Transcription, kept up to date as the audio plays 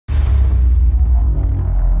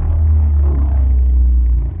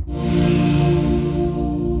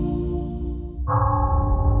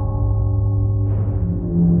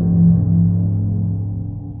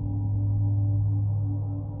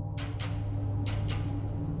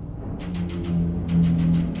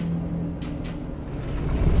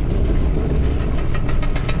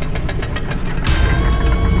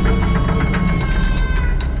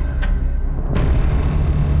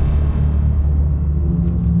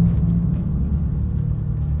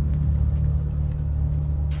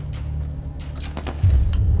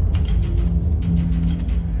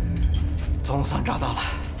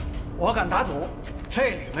敢打赌，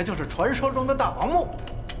这里面就是传说中的大王墓。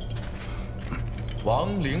亡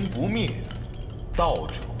灵不灭，道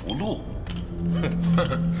者不露。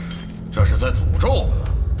哼，这是在诅咒呢。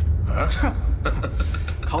啊？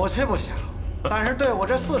口气不小，但是对我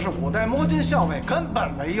这45代摸金校尉根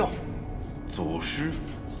本没用。祖师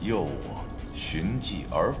诱我寻迹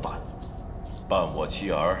而返，伴我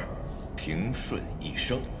妻儿平顺一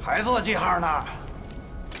生。还做记号呢？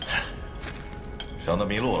省得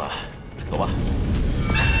迷路了，走吧。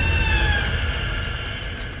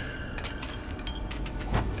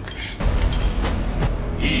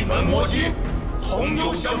一门魔金，同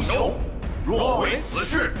忧相求。若为此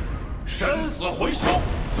事，身死回收。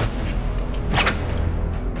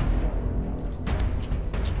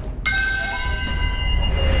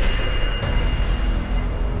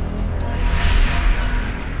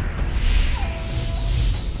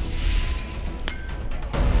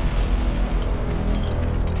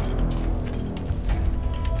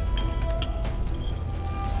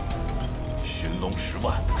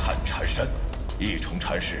一重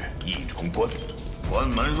禅师一重关，关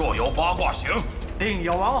门若有八卦行，定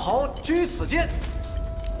有王侯居此间。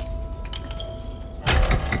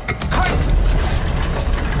开！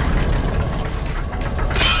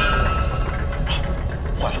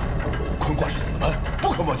坏了，坤卦是死门，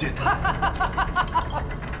不可摸金。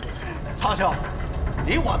曹兄，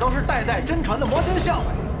你我都是代代真传的摸金校尉，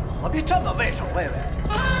何必这么畏首畏尾？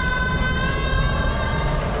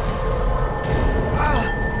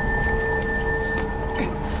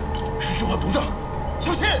是我毒障，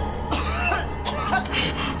小心！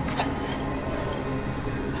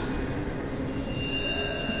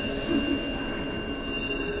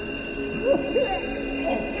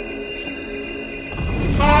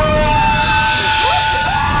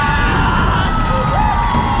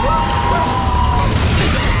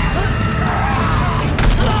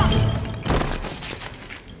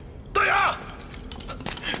大爷，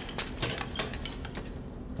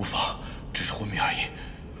无妨，只是昏迷而已。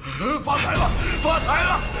发财了，发财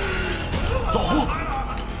了！老胡，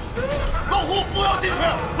老胡，不要进去！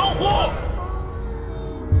老胡！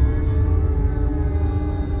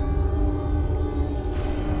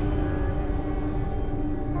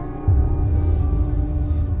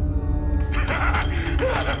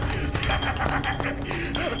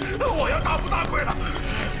我要大富大贵了！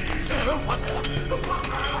发财了，发财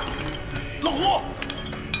了！老胡！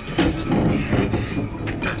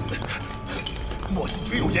墨金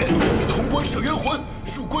诀有言：潼关摄冤魂，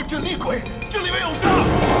入关镇厉鬼。这里面有诈！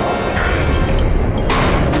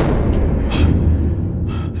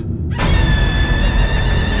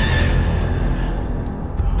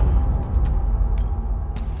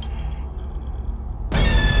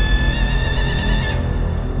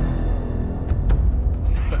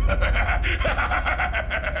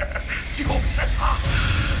就是他！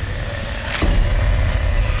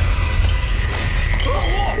老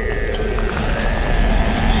胡！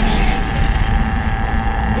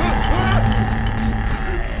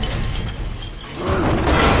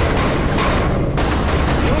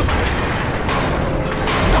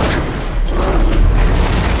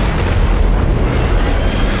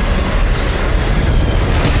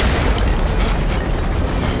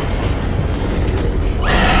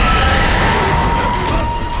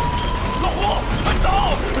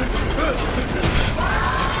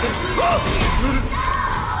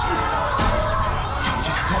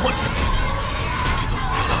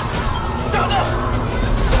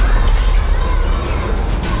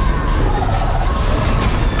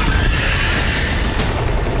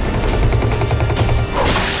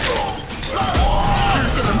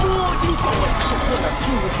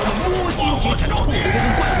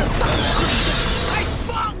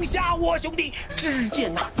兄弟，只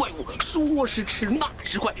见那怪物说时迟，那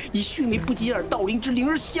时快，以迅雷不及掩耳盗铃之灵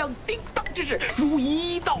而响叮当之势，如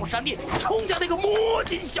一道闪电冲向那个摸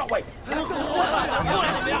金校尉。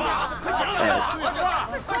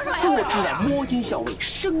若知那摸金校尉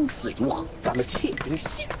生死如何，咱们且听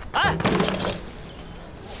戏。哎，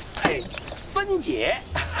孙姐，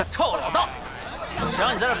臭老道，谁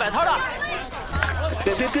让你在这摆摊的？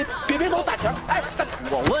别走，大强！哎，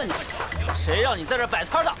我问你，谁让你在这摆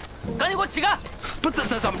摊的？赶紧给我起开！不，怎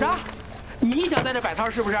么着？你想在这摆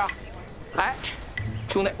摊是不是？哎，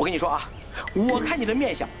兄弟，我跟你说啊，我看你的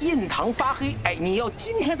面相印堂发黑，哎，你要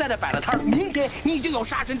今天在这摆了摊，明天你就有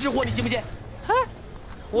杀身之祸，你信不信？嘿，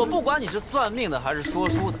我不管你是算命的还是说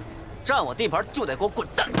书的，占我地盘就得给我滚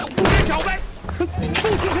蛋！小白，不听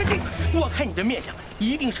神经！我看你这面相，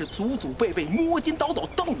一定是祖祖辈辈摸金倒斗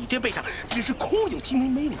到你这背上，只是空有其名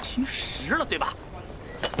没有其实了，对吧？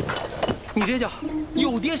你这叫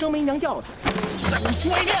有爹生没娘教的。再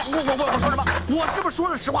说一遍，我说什么？我是不是说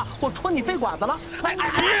了实话？我戳你肺管子了？哎！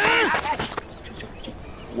就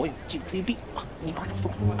我有颈椎病啊！你把手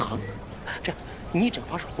松开，疼。这样，你只要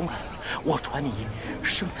把手松开，我传你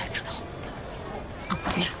生财之道。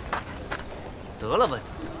得了吧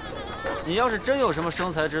你要是真有什么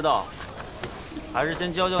生财之道，还是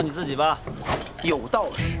先教教你自己吧。有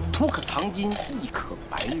道是：图可藏金，亦可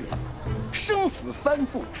白日梦。生死翻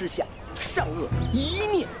覆之下，善恶一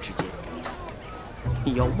念之间。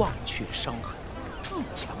你要忘却伤痕，自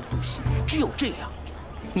强不息。只有这样，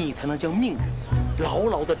你才能将命运牢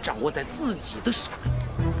牢地掌握在自己的手里。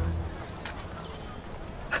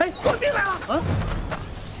哎，我兵来了！啊！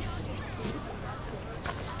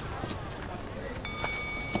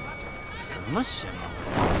什么邪门？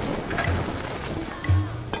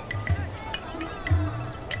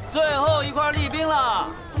最后一块立冰了，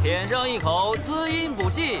舔上一口滋阴补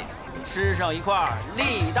气，吃上一块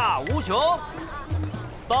力大无穷，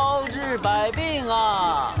包治百病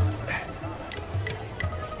啊！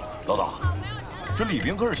老大，这礼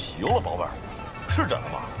饼可是吸油了，宝贝儿，是真的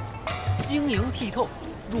吗？晶莹剔透，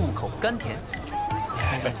入口甘甜，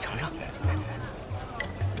让你尝尝。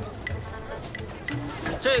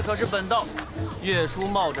这可是本道月初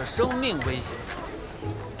冒着生命危险，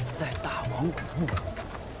在大王古墓中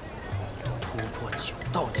突破9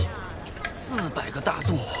道界，400个大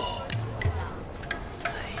纵彩，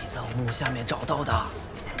陪葬墓下面找到的，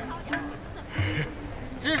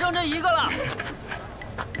只剩这一个了。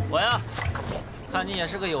我呀，看你也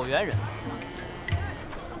是个有缘人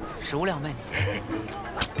，15两卖你，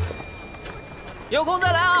有空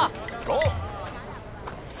再来啊！走。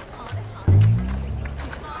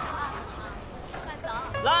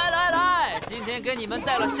来，今天给你们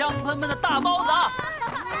带了香喷喷的大包子啊，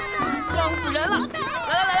香死人了！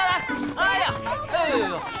来，哎呀，哎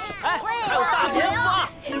呦，哎，还有大棉服啊，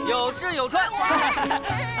有吃有穿。以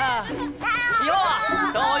后啊，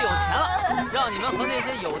等我有钱了，让你们和那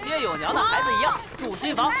些有爹有娘的孩子一样，住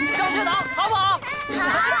新房，上学堂，好不好？好。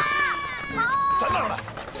在哪儿呢？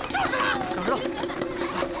小石头，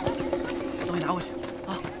东西拿回去啊！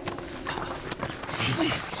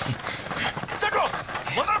站住！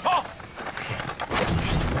往哪儿跑？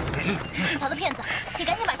姓曹的骗子，你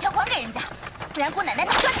赶紧把钱还给人家，不然姑奶奶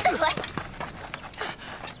打断你的腿！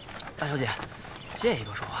大小姐，借一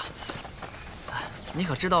步说话。你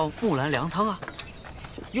可知道木兰凉汤啊？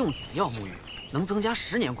用此药沐浴，能增加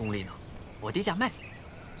10年功力呢。我低价卖给你。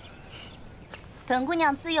本姑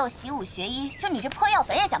娘自幼习武学医，就你这破药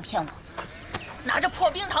粉也想骗我？拿着破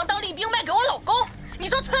冰糖当礼兵卖给我老公，你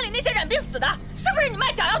说村里那些染病死的，是不是你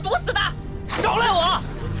卖假药毒死的？少赖我！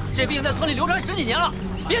这病在村里流传10几年了，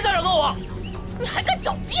别在这讹我！你还敢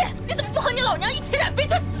狡辩？你怎么不和你老娘一起染病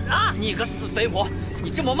去死啊？你个死肥婆！你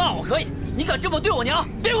这么骂我可以，你敢这么对我娘，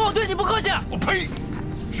别怪我对你不客气！我呸！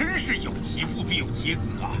真是有其父必有其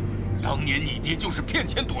子啊！当年你爹就是骗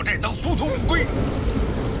钱躲债当缩头乌龟。爹，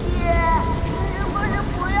你是不是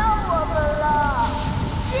不要我们了？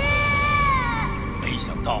爹！没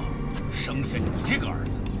想到生下你这个儿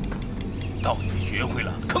子，倒也学会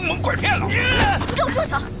了坑蒙拐骗了。你给我住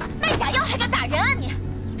手！卖假药还敢打人啊你！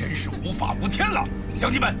真是无法无天了！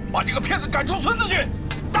乡亲们，把这个骗子赶出村子去！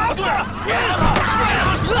打死！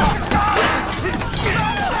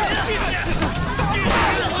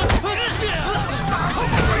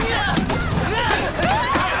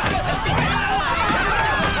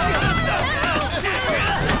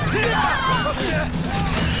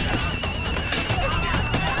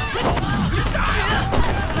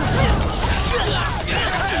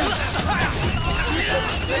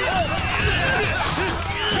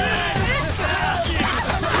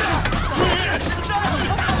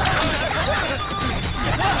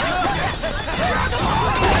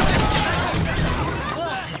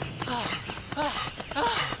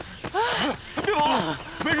别跑了，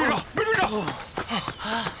没追上，没追上！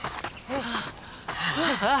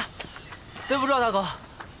哎，对不住啊，大哥。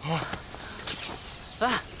来，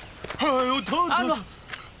哎呦，疼！安住！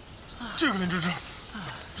这个林芝芝，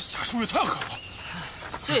下手也太狠了。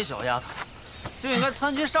这小丫头就应该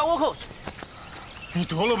参军杀倭寇去。你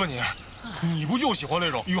得了吧你！你不就喜欢那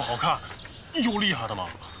种又好看又厉害的吗？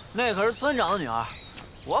那可是村长的女儿，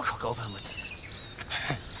我可高攀不起。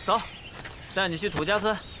走，带你去土家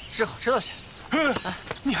村吃好吃的去。哎，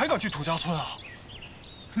你还敢去土家村啊？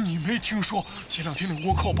你没听说前2天那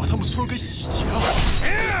倭寇把他们村给洗劫了？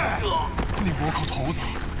那倭寇头子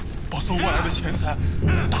把搜过来的钱财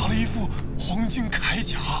打了一副黄金铠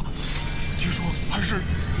甲，听说还是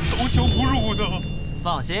刀枪不入的。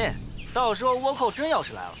放心，到时候倭寇真要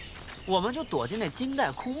是来了，我们就躲进那金带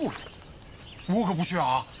枯木里。我可不去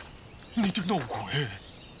啊！那点闹鬼，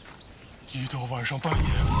一到晚上半夜，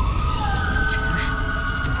全是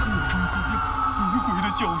各种各样女鬼的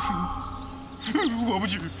叫声，我不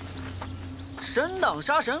去。神挡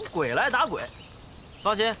杀神，鬼来打鬼。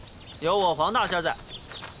放心，有我黄大仙在，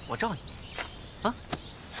我罩你。啊？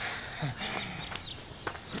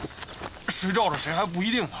谁罩着谁还不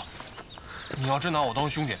一定呢。你要真拿我当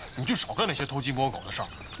兄弟，你就少干那些偷鸡摸狗的事儿。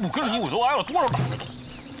我跟着你，我都挨了多少打了都。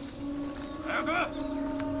大哥。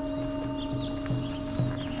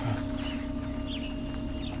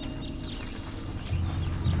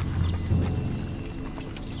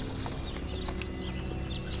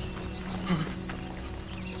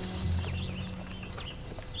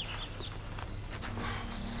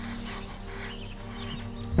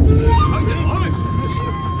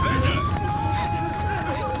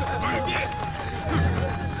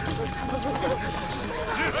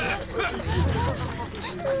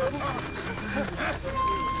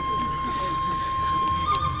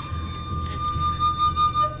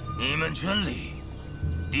 你们村里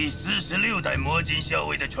第46代摸金校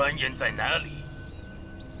尉的传人在哪里？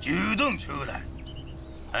主动出来，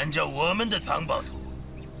按照我们的藏宝图，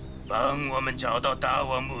帮我们找到大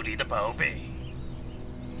王墓里的宝贝。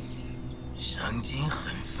赏金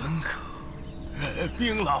很丰厚。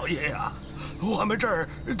兵老爷呀，我们这儿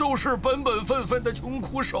都是本本分分的穷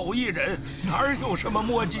苦手艺人，哪有什么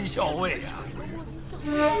摸金校尉呀？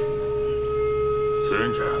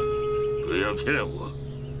村长，不要骗我。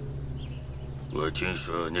 我听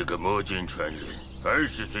说那个摸金传人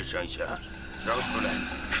20岁上下，找出来，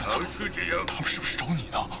好处就有。他们是不是找你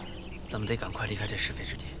呢？咱们得赶快离开这是非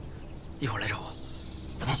之地，一会儿来找我，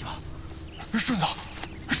咱们一起吧。顺子，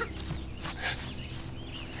是。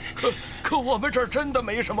可我们这儿真的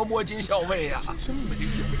没什么摸金校尉呀，真没有。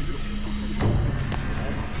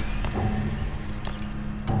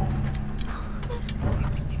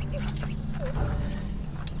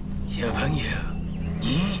小朋友，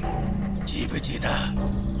你。 记不记得？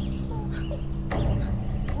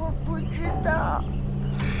我不知道。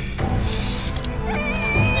你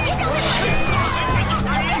别伤害他！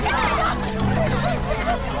别伤害他！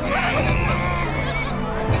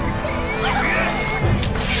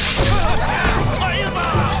孩子，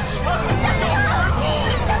小石头，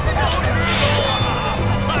小石头，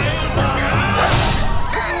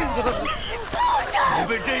畜生！你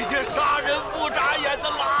们这些杀人不眨眼的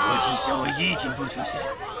狼！摸金校尉一天不出现。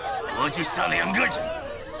 我就杀2个人，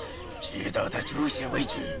直到他出现为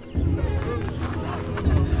止。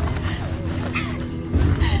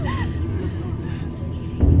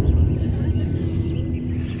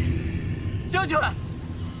将军，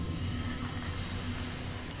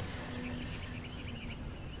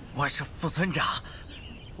我是副村长，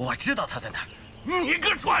我知道他在哪儿。你个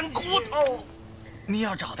软骨头！你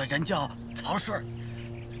要找的人叫曹顺，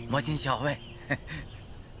摸金校尉。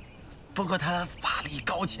不过他法力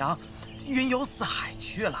高强。 云游四海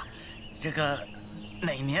去了，这个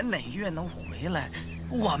哪年哪月能回来，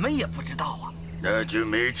我们也不知道啊。那就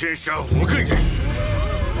每天杀5个人，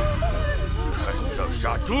看要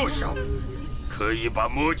杀多少，可以把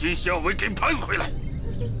摸金校尉给盼回来。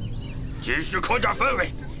继续扩大范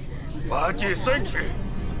围，挖地3尺，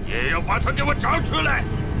也要把他给我找出来。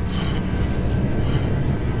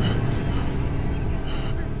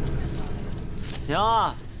娘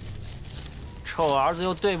啊！ 臭儿子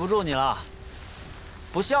又对不住你了，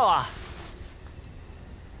不孝啊！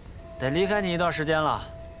得离开你一段时间了。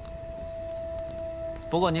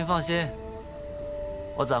不过您放心，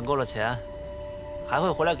我攒够了钱，还会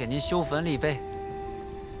回来给您修坟立碑，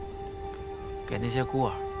给那些孤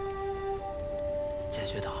儿建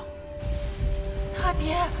学堂。大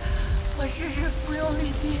爹，我日日服用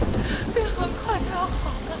利兵，病很快就要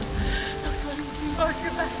好了。都说利兵2治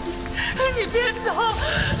百病，你别走。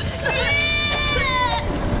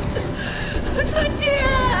 他爹，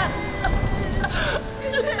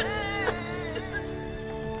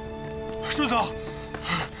顺子，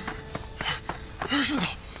顺子，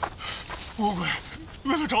魔鬼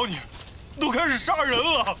为了找你，都开始杀人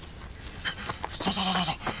了。走，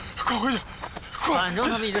快回去，快！反正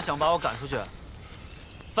他们一直想把我赶出去，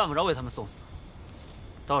犯不着为他们送死。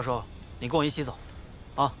到时候你跟我一起走，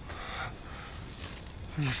啊！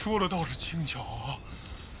你说的倒是轻巧啊。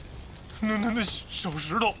那小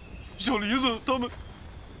石头。 小梨子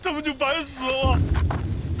他们就白死了。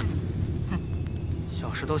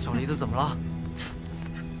小石头、小梨子怎么了？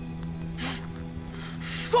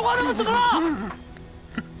说话，他们怎么了？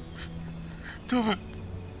他们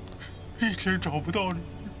一天找不到你，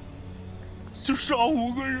就杀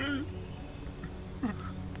5个人。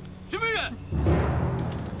徐飞远，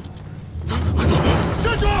走，快走！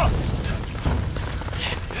站住！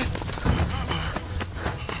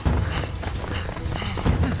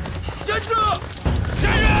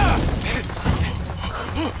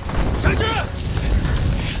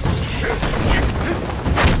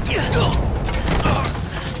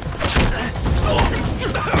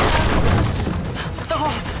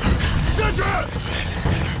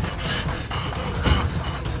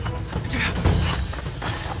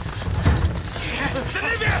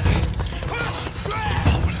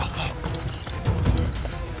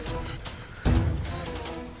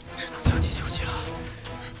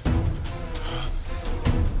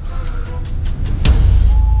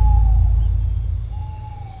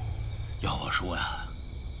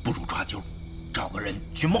就找个人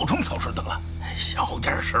去冒充曹顺得了。小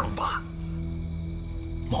点声吧。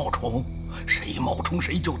冒充，谁冒充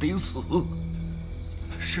谁就得死。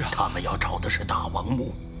是啊，他们要找的是大王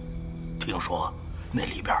墓，听说那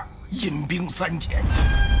里边阴兵3000，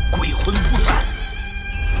鬼魂不散。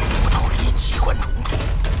墓道里机关重重，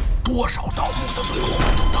多少盗墓的罪货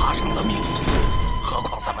们都搭上了命，何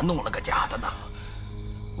况咱们弄了个假的呢？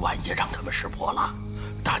万一让他们识破了，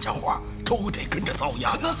大家伙都得跟着遭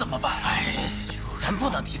殃。那怎么办？哎，咱不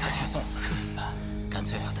能替他去送死，干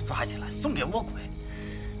脆把他抓起来送给魔鬼，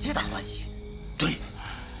皆大欢喜。对，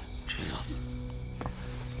这个。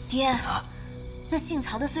爹，那姓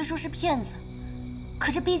曹的虽说是骗子，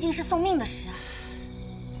可这毕竟是送命的事啊。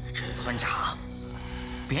这村长，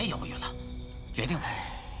别犹豫了，决定吧。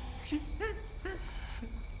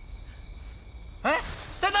哎，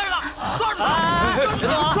在那儿呢！抓住他！别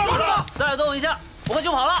动啊！抓住他！再动一下，我们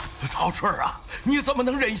就跑了。曹顺啊，你怎么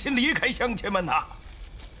能忍心离开乡亲们呢？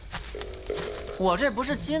我这不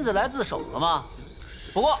是亲自来自首了吗？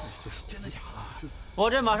不过，真的假的？我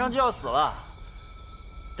这马上就要死了，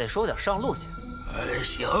得收点上路钱。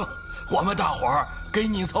行，我们大伙儿给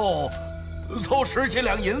你凑10几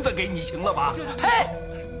两银子给你，行了吧？嘿，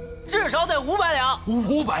至少得500两。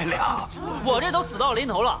500两！我这都死到临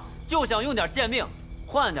头了，就想用点贱命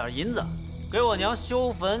换点银子，给我娘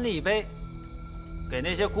修坟立碑，给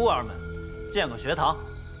那些孤儿们建个学堂。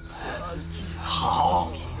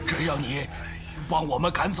好，只要你帮我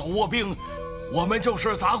们赶走倭兵，我们就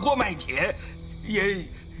是砸锅卖铁，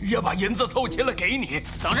也把银子凑齐了给你。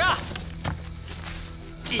等着，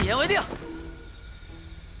一言为定。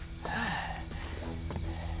哎，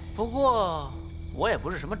不过我也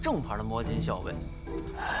不是什么正牌的摸金校尉，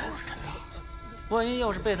万一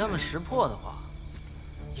要是被他们识破的话，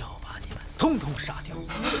要把你们通通杀掉。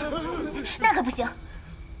那可不行。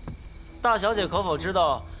大小姐可否知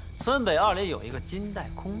道，村北2里有一个金带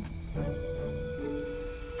空墓？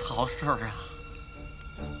曹顺啊，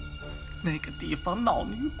那个地方闹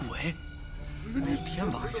女鬼，每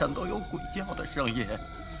天晚上都有鬼叫的声音。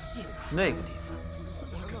那个地方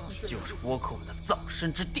就是倭寇们的葬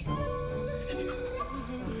身之地。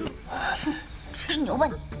吹牛吧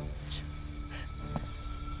你！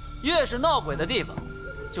越是闹鬼的地方，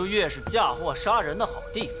就越是嫁祸杀人的好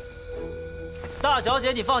地方。大小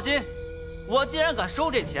姐，你放心，我既然敢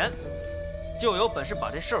收这钱，就有本事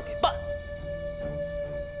把这事儿给办。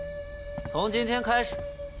从今天开始，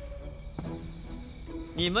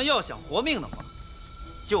你们要想活命的话，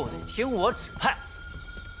就得听我指派。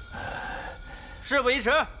事不宜迟，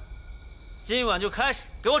今晚就开始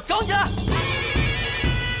给我整起来！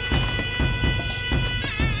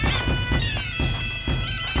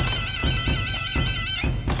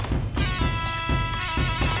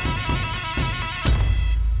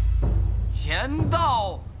前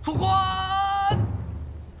道出关，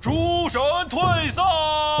诸神退散。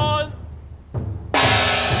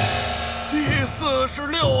第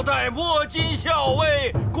46代摸金校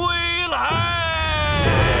尉归来！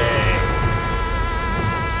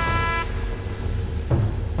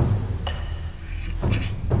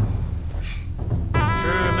魑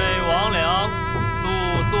魅魍魉，速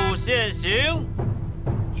速现形！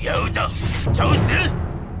有道，找死！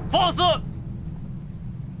放肆！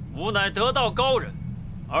吾乃得道高人，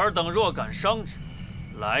尔等若敢伤之，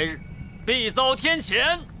来日必遭天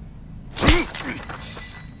谴。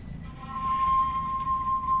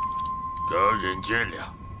高人见谅。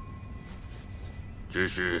这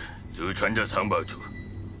是祖传的藏宝图，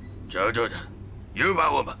找到它，有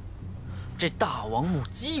把握吗？这大王墓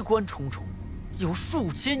机关重重，有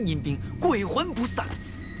数千阴兵，鬼魂不散，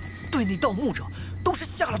对那盗墓者都是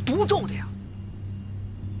下了毒咒的呀。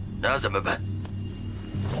那怎么办？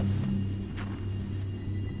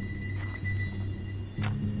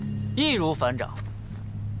一如反掌。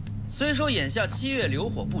虽说眼下7月流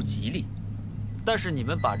火不吉利，但是你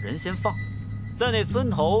们把人先放，在那村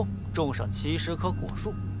头种上70棵果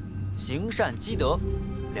树，行善积德，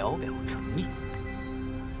聊表诚意。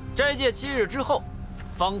斋戒7日之后，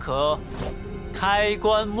方可开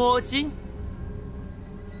棺摸金。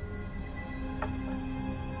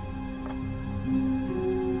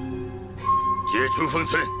解除封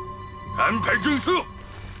存，安排证书。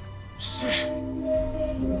是。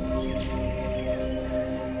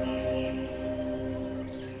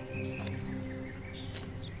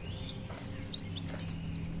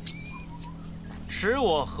持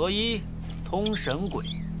我合一，通神鬼，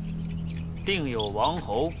定有王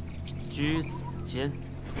侯居此间。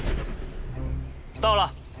到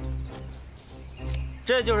了，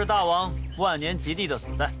这就是大王万年极地的所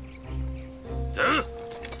在。走。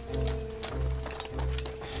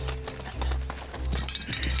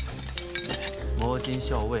金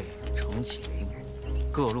校尉程启灵，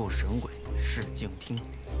各路神鬼示静听。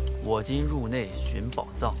我今入内寻宝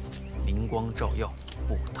藏，明光照耀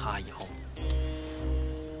不他摇。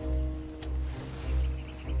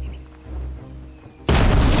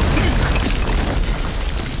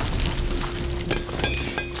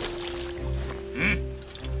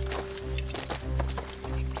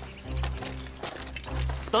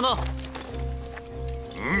等等。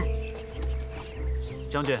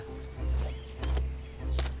将军，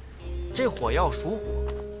这火药属火，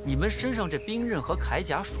你们身上这兵刃和铠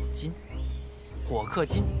甲属金，火克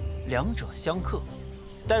金，两者相克，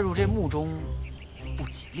带入这墓中不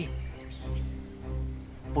吉利。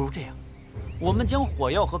不如这样，我们将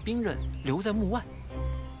火药和兵刃留在墓外，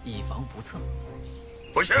以防不测。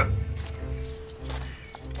不行！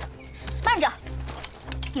慢着！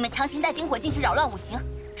你们强行带金火进去扰乱五行，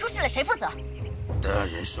出事了谁负责？大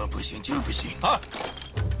人说不行就不行。啊！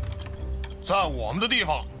在我们的地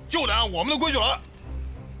方就得按我们的规矩来。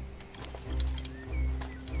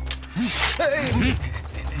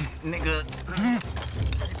那个，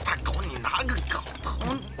大狗，你拿个镐头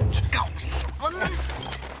搞什么呢？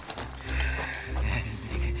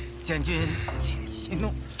那个将军，请息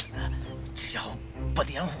怒，只要不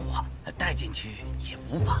点火，带进去也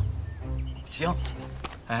无妨。行，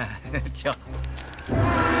请。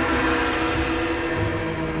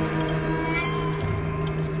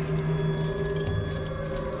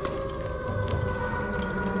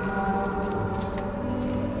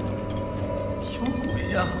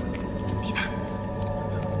别怕，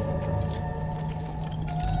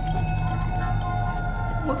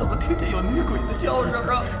我怎么听见有女鬼的叫声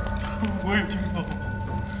啊？我也听到。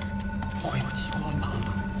不会有机关吧？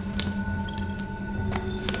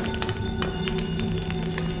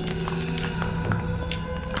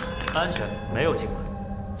安全，没有机关，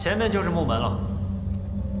前面就是墓门了。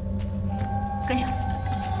跟上。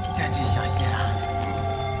将军小心啊！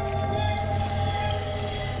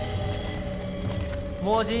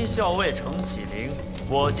摸金校尉程启灵，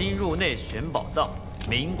我今入内寻宝藏，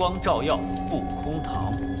明光照耀不空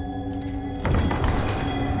堂。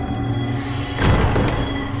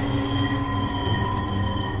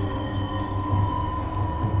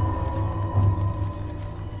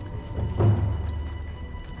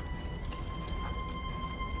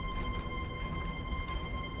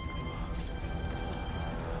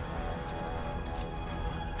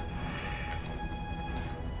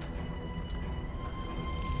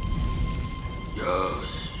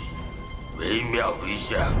惟妙惟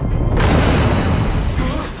肖。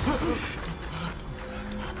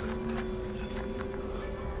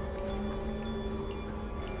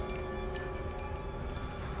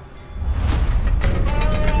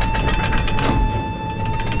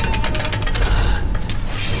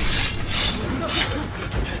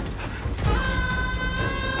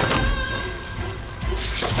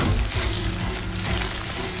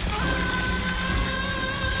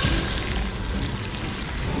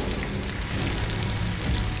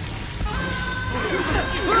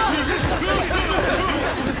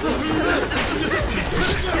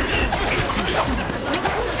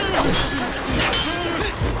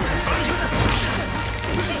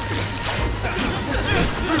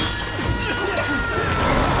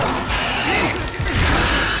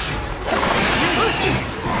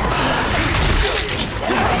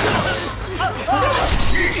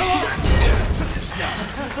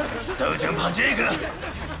都想怕这个？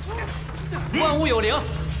万物有灵，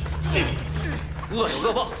恶有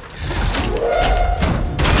恶报。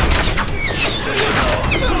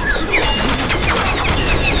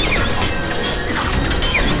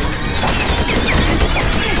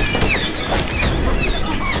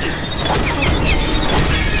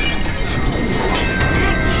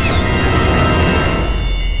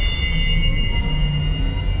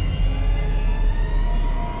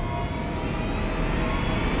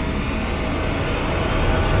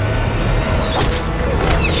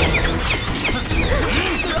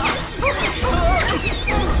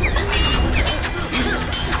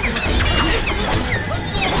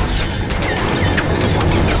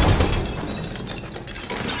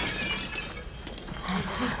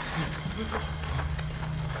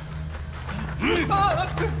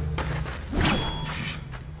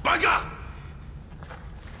八嘎！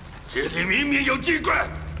这里明明有机关，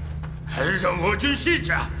还让我军卸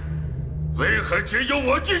甲，为何只有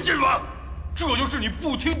我军阵亡？这就是你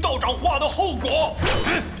不听道长话的后果。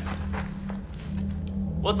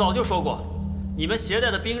我早就说过，你们携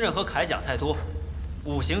带的兵刃和铠甲太多，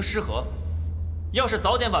五行失和。要是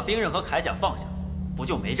早点把兵刃和铠甲放下，不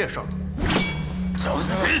就没这事儿了？找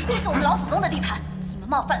死！这是我们老祖宗的地盘，你们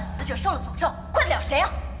冒犯了死者，受了诅咒，怪得了谁啊？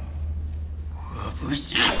我不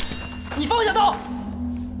信！你放下刀！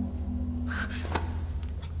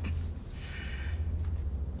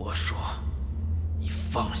我说，你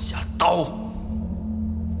放下刀！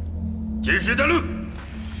继续登陆。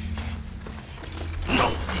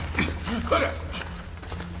快点！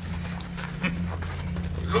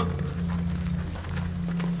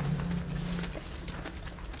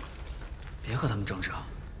别和他们争执啊，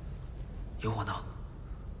有我呢。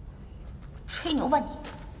吹牛吧你！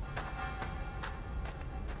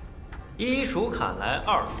一鼠砍来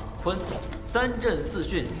二鼠坤，三震四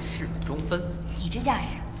巽是中分。你这架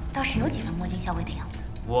势倒是有几分摸金校尉的样子。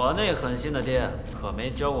我那狠心的爹可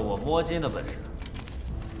没教过我摸金的本事，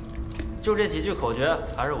就这几句口诀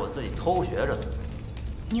还是我自己偷学着的。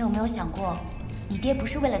你有没有想过，你爹不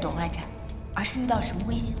是为了躲外债，而是遇到了什么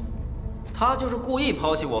危险？他就是故意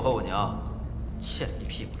抛弃我和我娘，欠一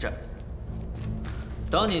屁股债。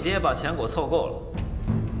等你爹把钱给我凑够了，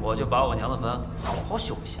我就把我娘的坟好好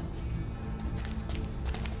修一下。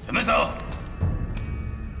怎么走？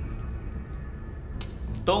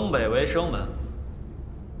东北为生门，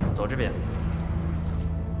走这边。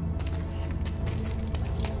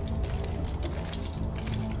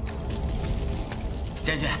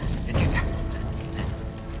将军，这边。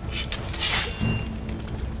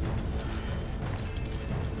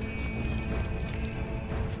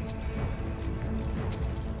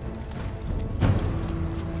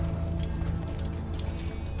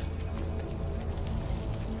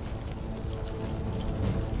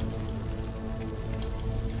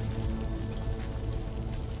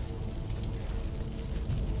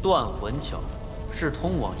断魂桥是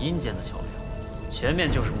通往阴间的桥梁，前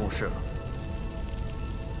面就是墓室了。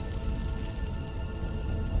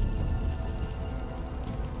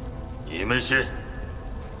你们先。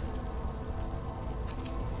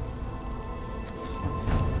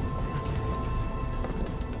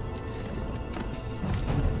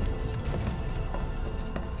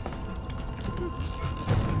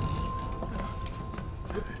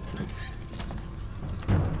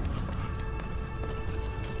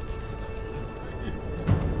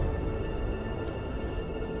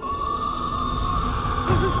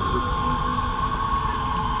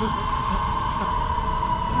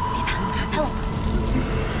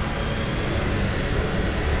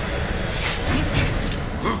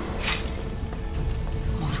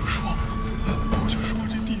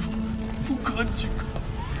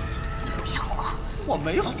我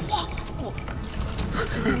没慌，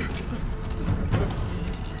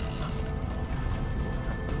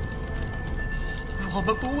我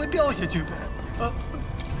们不会掉下去呗？啊！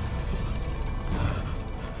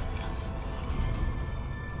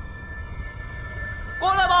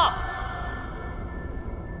过来吧。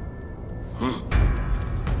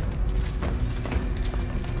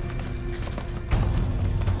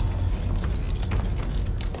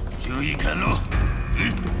注意看路。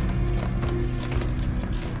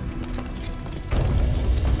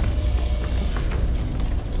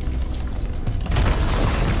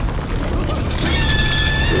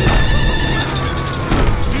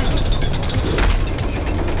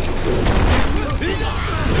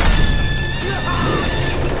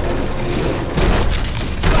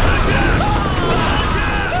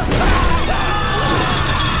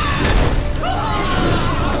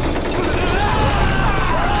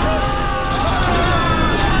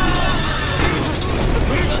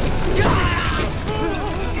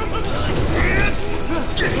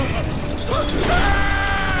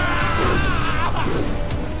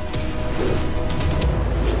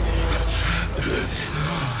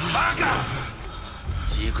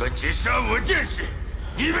只杀我剑士，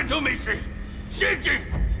你们都没事。先进！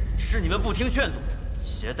是你们不听劝阻，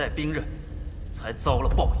携带兵刃，才遭了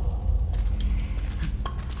报应。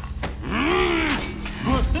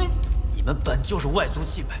你们本就是外族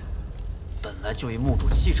气派，本来就与墓主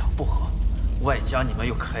气场不合，外加你们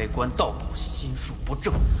又开棺盗墓，心术不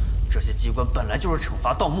正，这些机关本来就是惩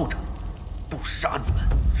罚盗墓者，不杀你们，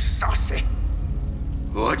杀谁？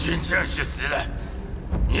我军将士死了，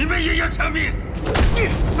你们也要偿命！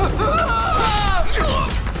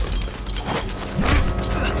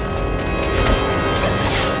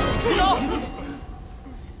住手！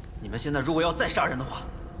你们现在如果要再杀人的话，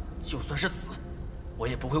就算是死，我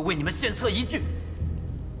也不会为你们献策一句。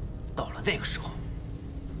到了那个时候，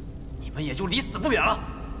你们也就离死不远了。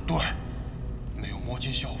对，没有摸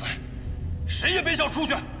金校尉，谁也别想出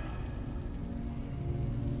去。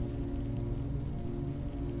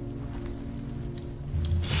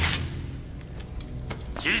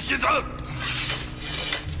继续走。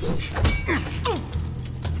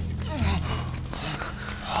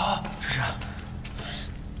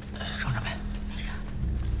这是伤着没？没事。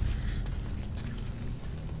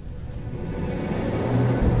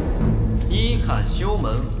按修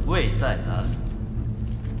门位在南，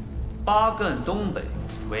八艮东北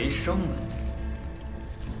为生门，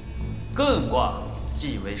艮卦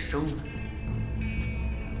即为生门。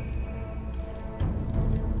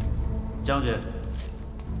将军，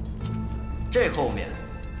这后面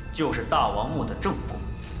就是大王墓的正宫。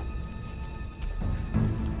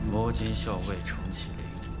摸金校尉程启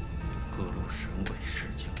灵，各路神鬼视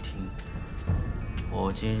静听。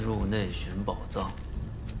我今入内寻宝藏，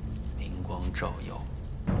明光照耀，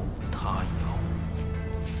不他摇。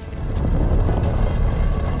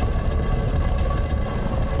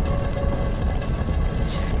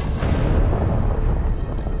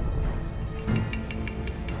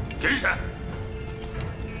给闪！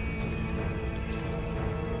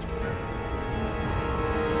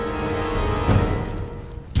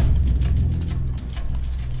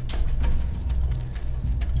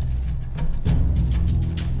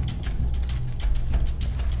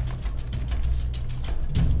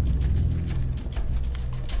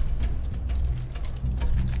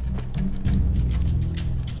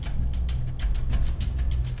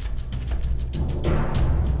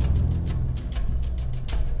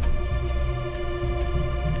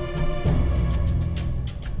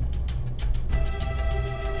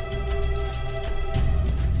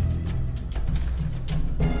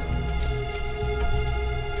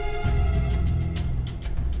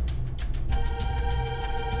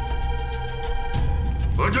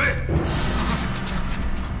不对，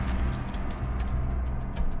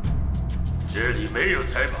这里没有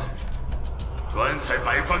财宝，棺材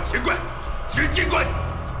摆放钱罐，是金棺。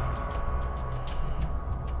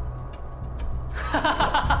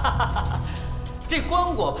这棺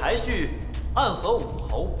椁排序暗合五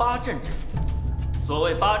侯八阵之属。所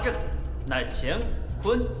谓八阵，乃乾、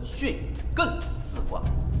坤、巽、艮四卦，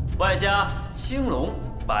外加青龙、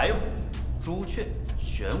白虎、朱雀、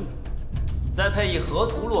玄武。再配以河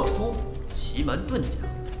图洛书、奇门遁甲，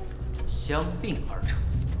相并而成，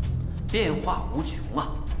变化无穷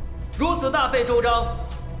啊！如此大费周章，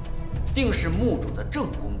定是墓主的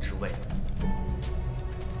正宫之位。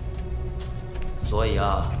所以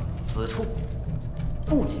啊，此处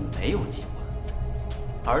不仅没有机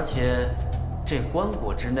关，而且这棺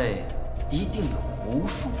椁之内一定有无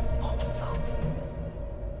数宝藏。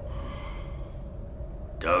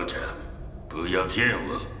道长，不要骗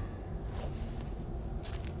我。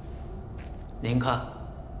您看，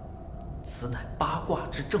此乃八卦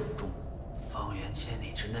之正中，方圆千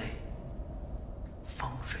里之内，风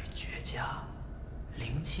水绝佳，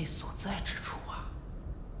灵气所在之处啊！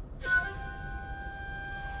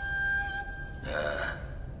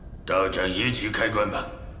道长一起开棺吧。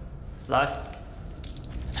来。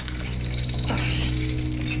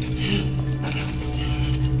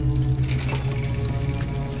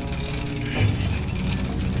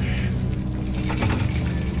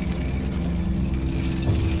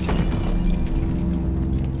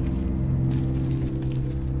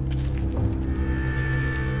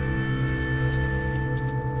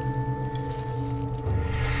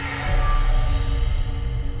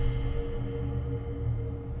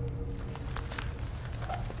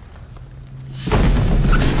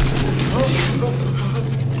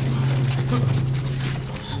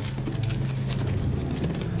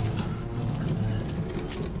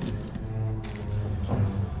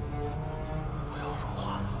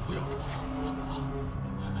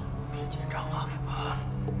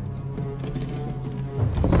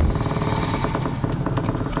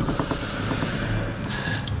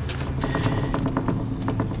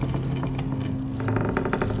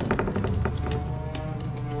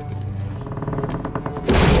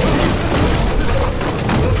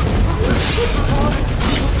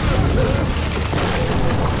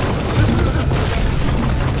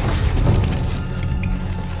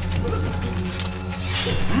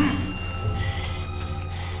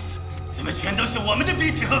怎么全都是我们的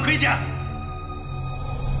兵器和盔甲？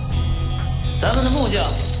咱们的木匠、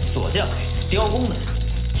锁匠、雕工们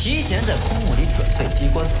提前在空墓里准备机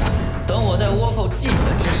关，等我带倭寇进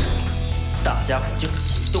门之时，大家伙就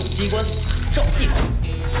启动机关，照计划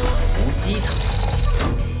伏击他。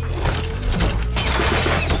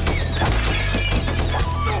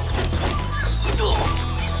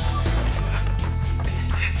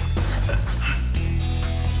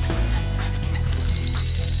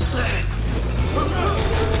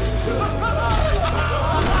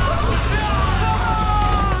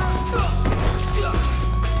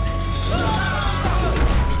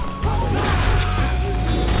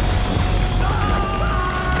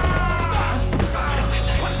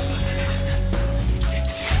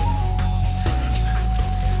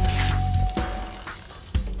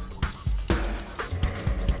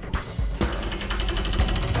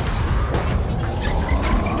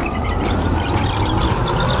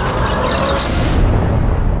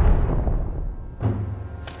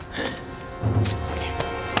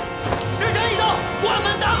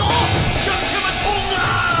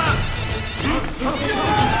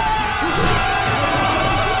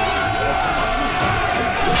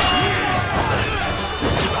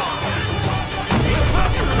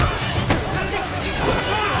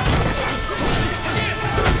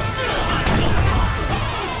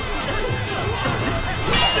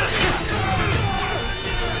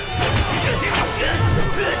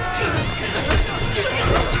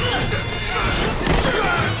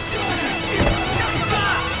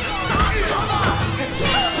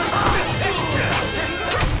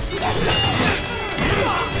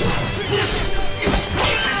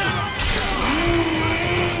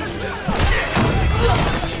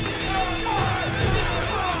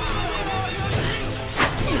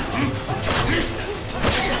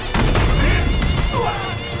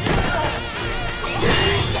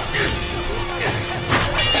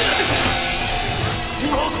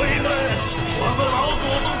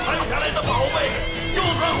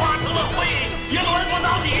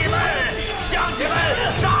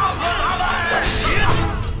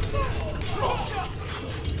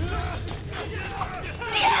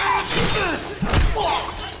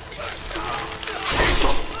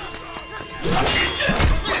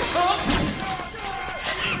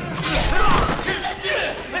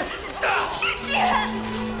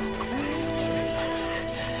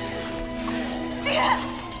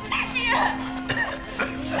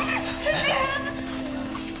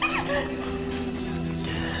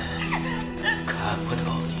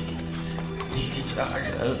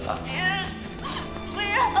了。不要，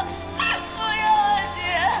不要啊，爹！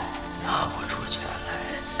拿不出钱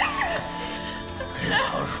来，给曹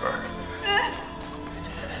顺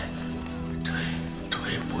对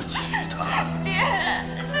不起他。爹！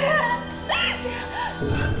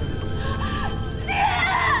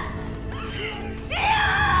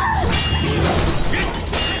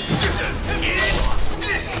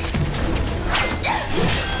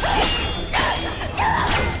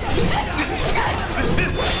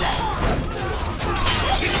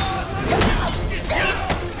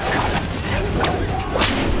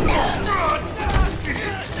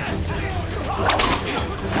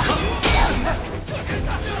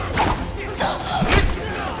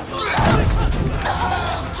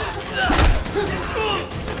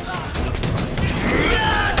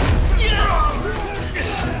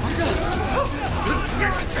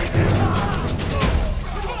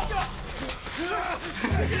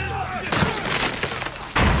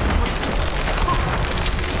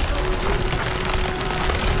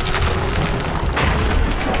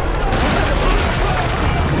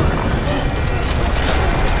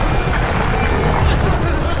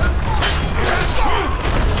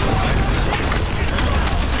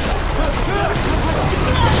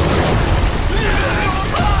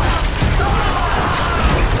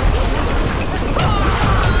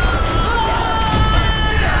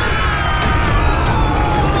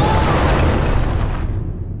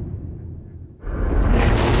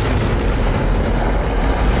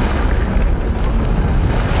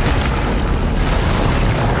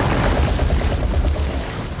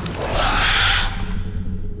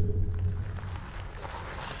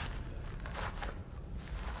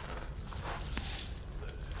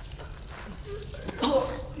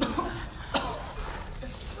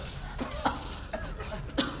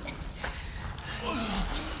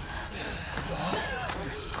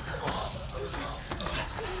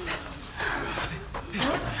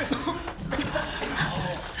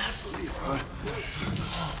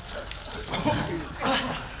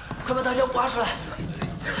快把大家挖出来！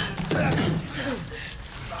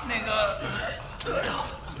那个，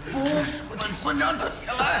扶村长起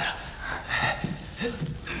来！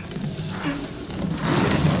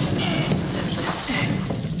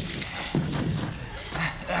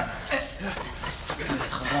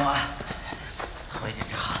特工啊，回去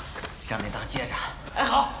之后让你当接长。哎，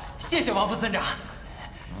好，谢谢王副村长。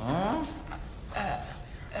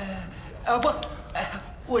不，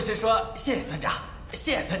我是说谢谢村长，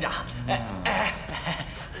谢谢村长。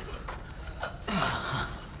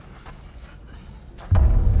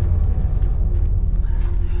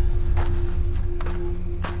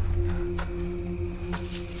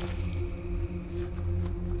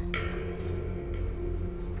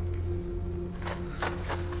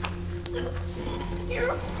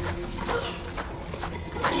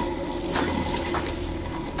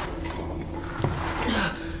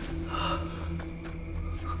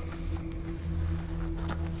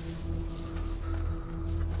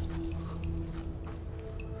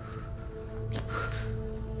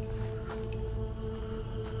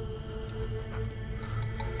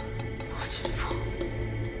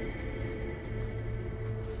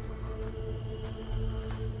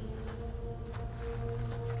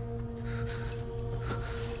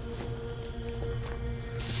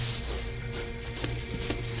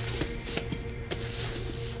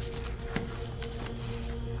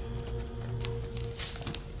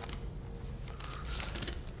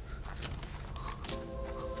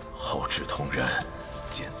后至同人，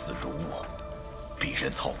见字如晤，鄙人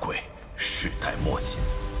曹刿，世代摸金，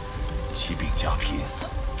其病家贫，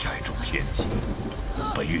宅中天机。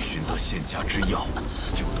本欲寻得仙家之药，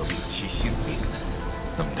救得病妻性命。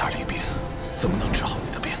那么点利病，怎么能治好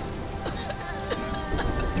你的病？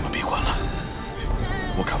你们别管了，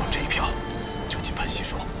我看完这一票，就进盆洗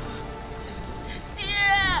手。爹，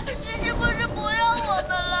你是不是不要我们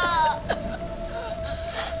了？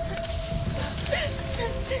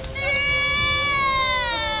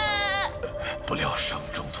不料生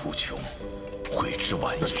中途穷，悔之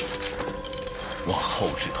晚矣。望后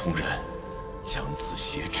至同人将此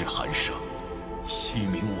携至寒舍，悉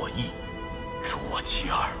明我意，助我妻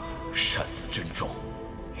儿，善自珍重，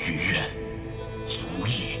余愿足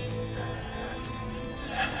矣。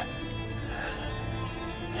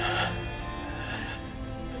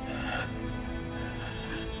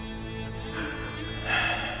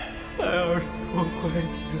孩儿错怪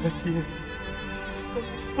你了，爹。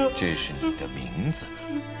这是你的名字，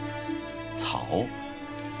曹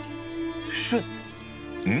顺，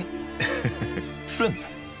顺子。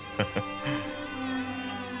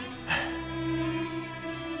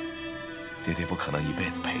爹爹不可能一辈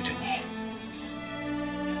子陪着你，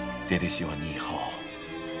爹爹希望你以后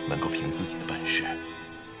能够凭自己的本事，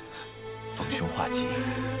逢凶化吉，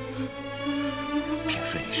平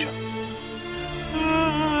顺一生。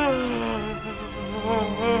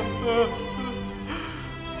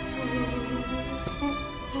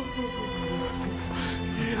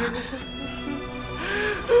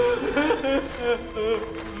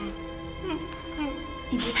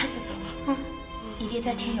你别太自责了，你爹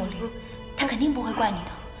在天有灵，他肯定不会怪你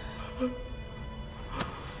的。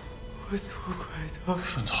我错怪他。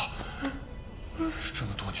顺子，这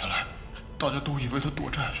么多年来，大家都以为他躲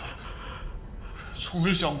债去了，从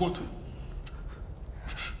未想过他。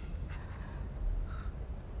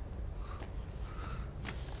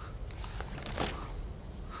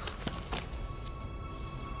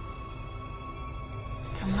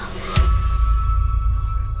怎么了？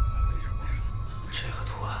这个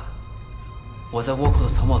图案，我在倭寇的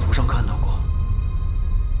藏宝图上看到过。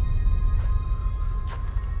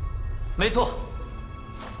没错，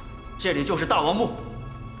这里就是大王墓。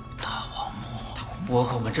大王墓，倭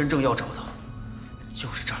寇们真正要找的，就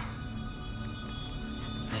是这儿。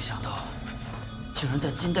没想到，竟然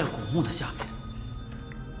在金代古墓的下面。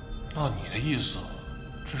那你的意思，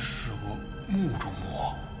这是个墓中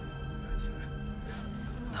墓？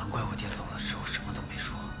难怪我爹走的时候什么都没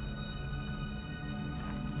说。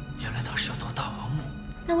原来他是要盗大王墓。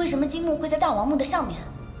那为什么金墓会在大王墓的上面？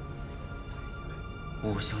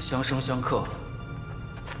五行相生相克，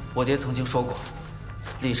我爹曾经说过，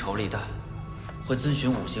历朝历代会遵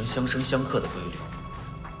循五行相生相克的规律。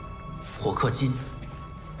火克金，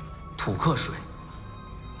土克水，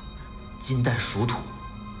金代属土，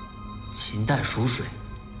秦代属水，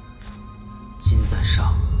金在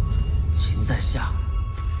上，秦在下。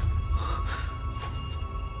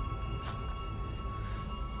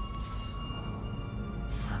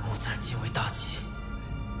此墓在今为大吉，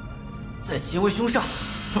在秦为凶煞。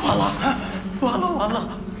完了！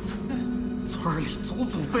村里祖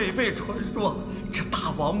祖辈辈传说，这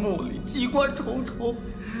大王墓里机关重重，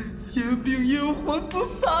阴兵阴魂不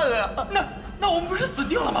散啊！那我们不是死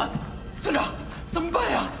定了吗？村长，怎么办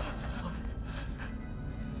呀？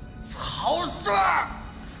曹顺，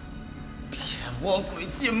骗魔鬼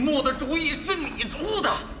进墓的主意是你出的，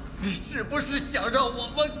你是不是想让我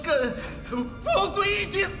们跟魔鬼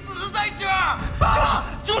一起死在这儿？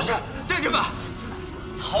就是，乡亲们，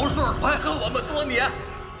曹顺怀恨我们多年，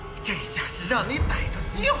这下是让你逮着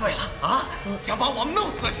机会了啊！想把我们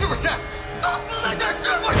弄死是不是？都死在这儿是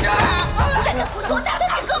不是？再敢胡说，我打断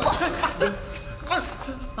你胳膊！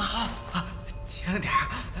轻点儿，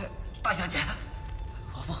大小姐，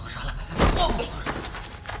我不好说了，我不好说。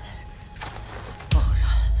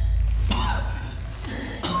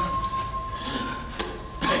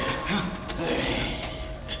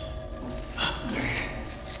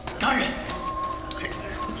大人，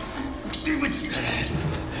对不起。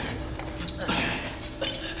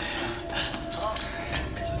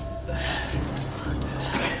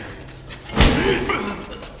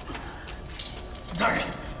大人，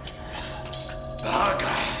大概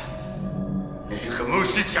那个墓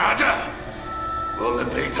是假的，我们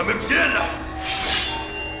被他们骗了，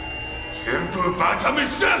全部把他们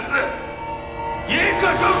杀死，一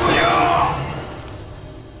个都不留。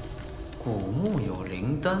古墓有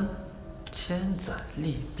灵丹，千载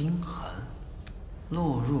历冰寒。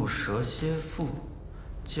落入蛇蝎腹，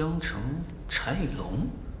将成柴与龙。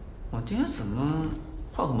我爹怎么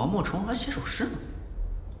画个毛毛虫还写首诗呢？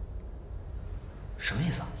什么意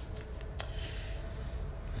思啊？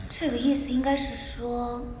这个意思应该是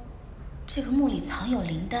说，这个墓里藏有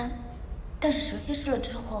灵丹，但是蛇蝎吃了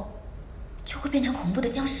之后，就会变成恐怖的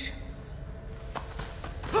僵尸。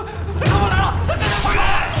他们来了！快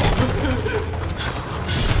来！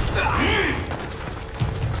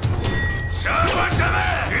什么？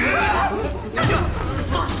将军，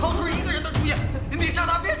都是曹顺一个人的主意，你杀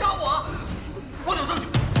他，别杀我！我有证据，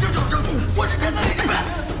这就是证据，我是真的那个人。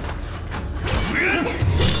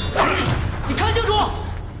你看清楚，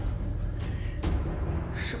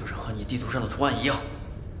是不是和你地图上的图案一样？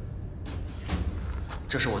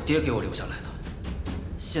这是我爹给我留下来的。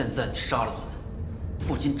现在你杀了我们，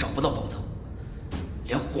不仅找不到宝藏，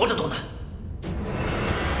连活着都难。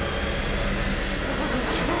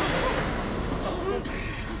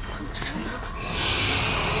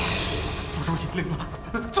诅咒显灵了！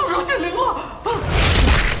诅咒显灵了！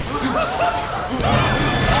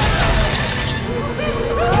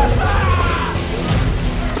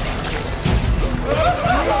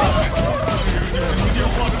就是电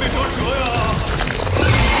话的那条蛇呀！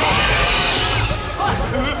快，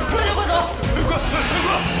大家快走！快！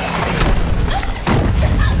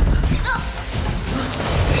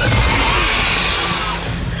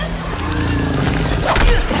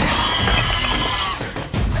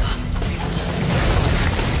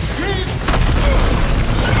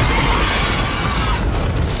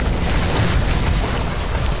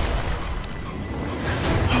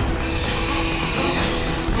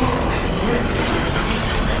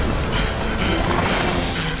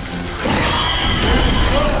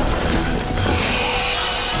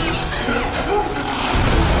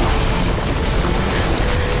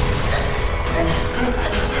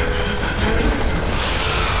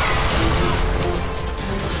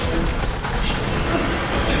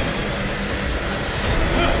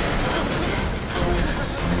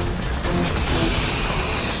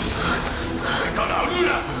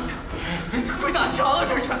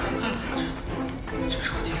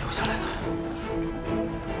下来的。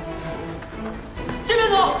这边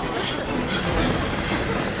走。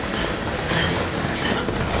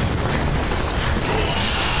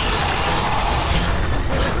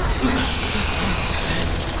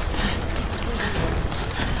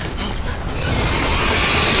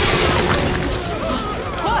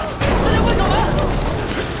快，大家关守门！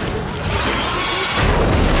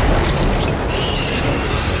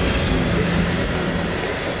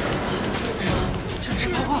这是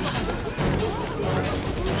八卦。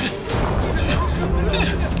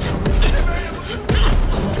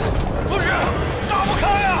不是，打不开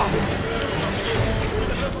呀！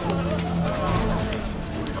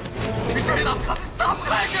谁打不开？打不开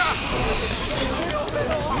是？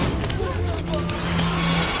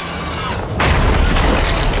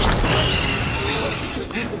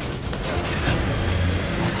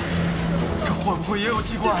这会不会也有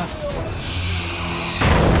机关？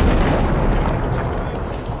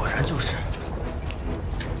果然就是。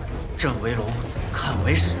正为龙，看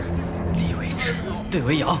为始，立为翅，对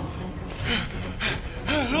为阳。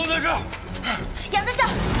龙在这儿，羊在这儿。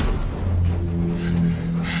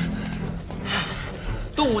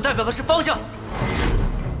动物代表的是方向。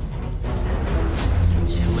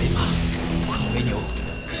前为马，后为牛，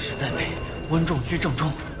实在北，温仲居正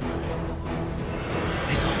中。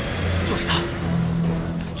没错，就是他。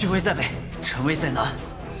君威在北，臣威在南。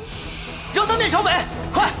让他面朝北，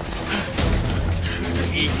快！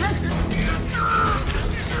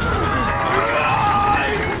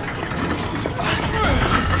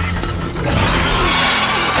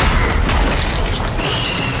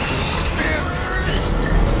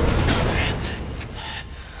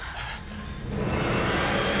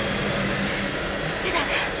别打开！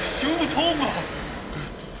行不通啊！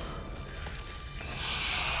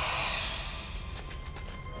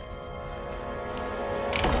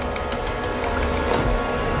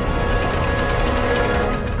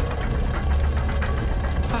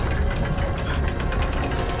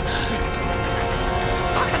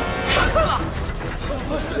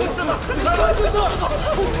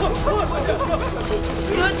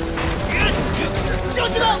小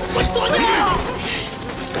鸡们，快躲起来！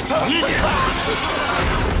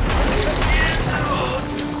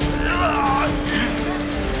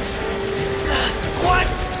快！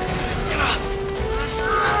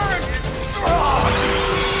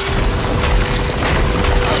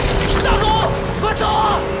大狗，快走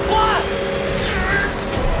啊！快！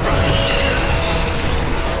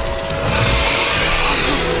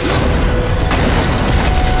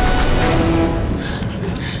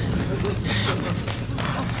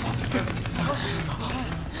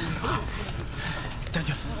将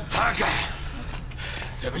军，爬开！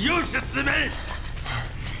怎么又是死门？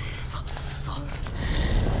走走。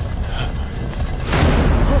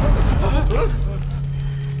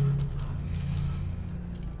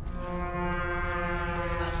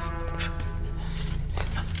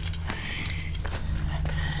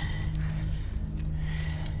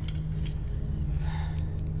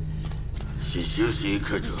先休息1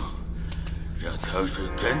刻钟，让曹顺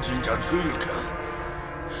赶紧找出入口。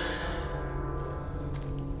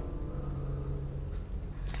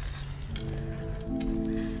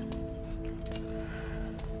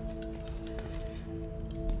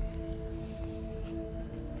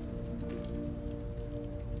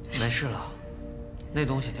没事了，那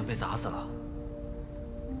东西已经被砸死了。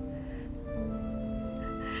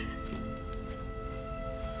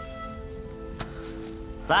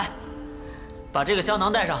来，把这个香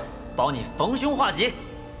囊带上，保你逢凶化吉。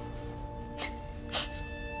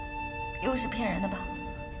又是骗人的吧？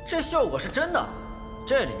这效果是真的，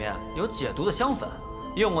这里面有解毒的香粉，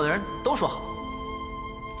用过的人都说好。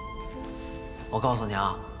我告诉你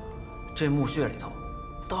啊，这墓穴里头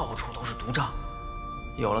到处都是毒瘴，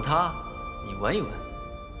有了它，你闻一闻，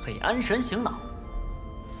可以安神醒脑。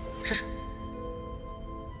试试。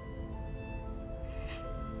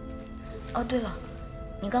哦，对了，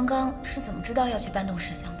你刚刚是怎么知道要去搬动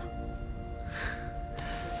石像的？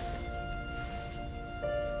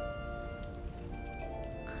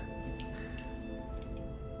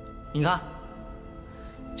你看，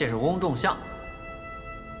这是翁仲像。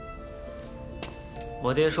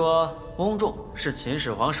我爹说，翁仲是秦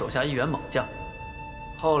始皇手下一员猛将，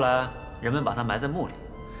后来人们把他埋在墓里，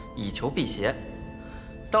以求辟邪。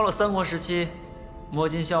到了三国时期，摸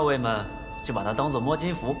金校尉们就把它当作摸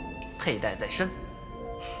金符，佩戴在身。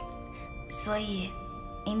所以，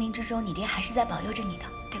冥冥之中，你爹还是在保佑着你的，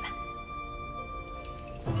对吧？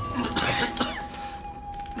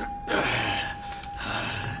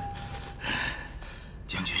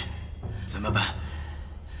将军，怎么办？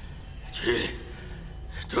去，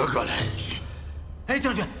夺过来。哎，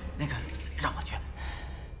将军，那个让我去。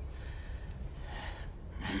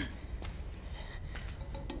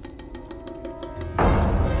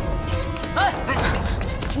哎，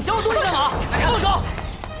你想我东西干嘛？放手！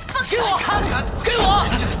给我！看看，给我！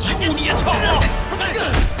人家的遗物你也抢了！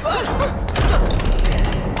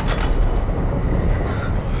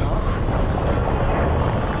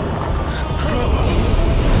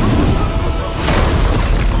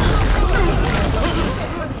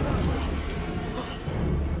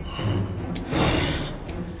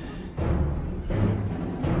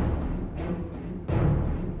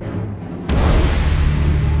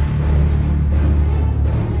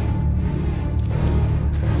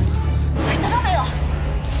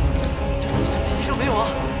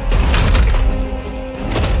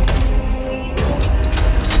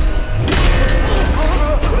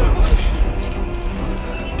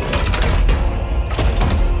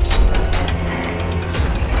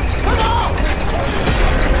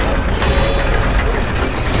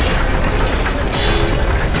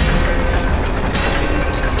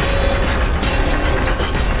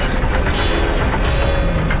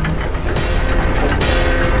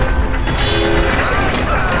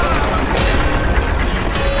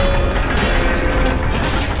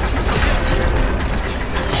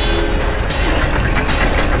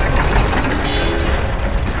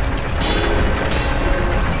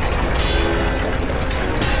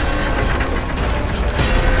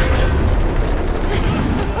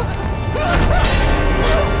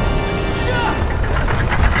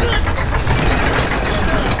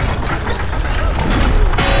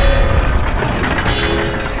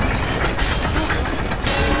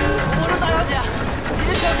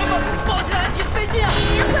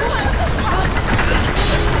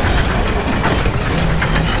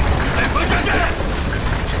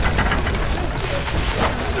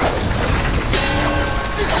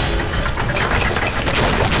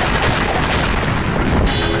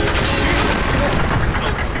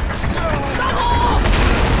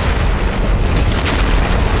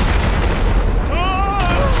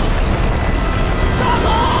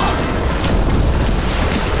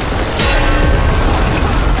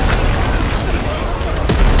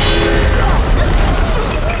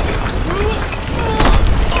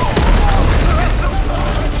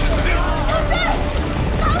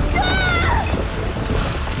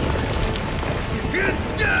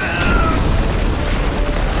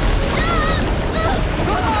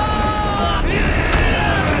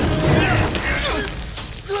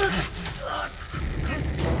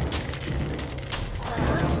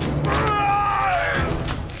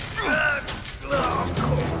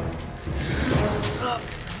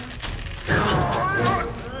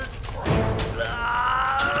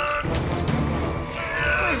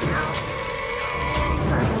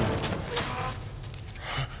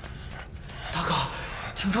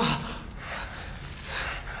 挺住！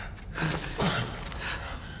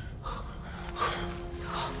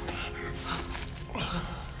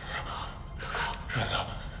真的，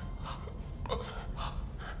我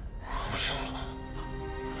不行了。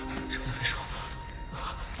什么都别说，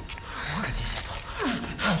我跟你一起走。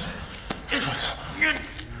顺子，顺子，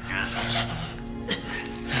顺子，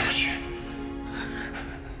对不起，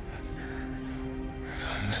村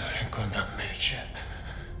子里根本没钱。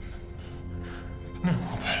 那500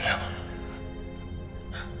两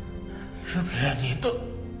是骗你的，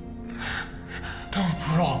他们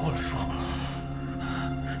不让我说，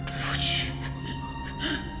对不起。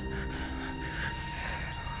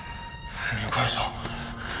你快走，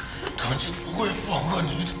唐静不会放过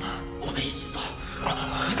你的。我们一起走。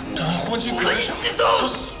等黄金可以一起走，他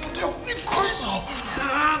死掉，你快走。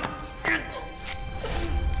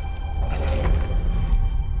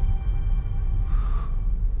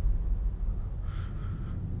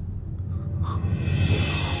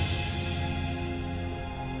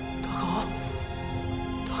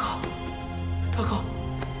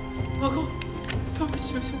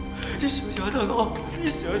 你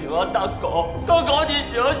醒醒啊，大狗！大狗，你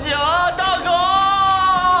醒醒啊，大狗！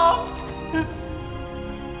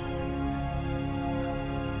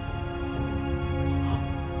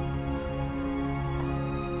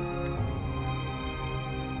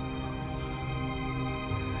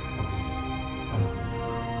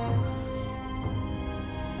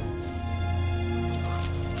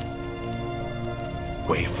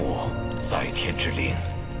为父在天之灵，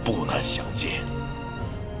不难想见。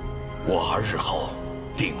 我儿日后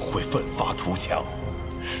定会奋发图强，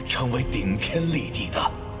成为顶天立地的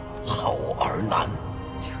好儿男。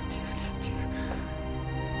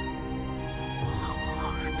好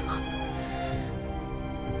儿男。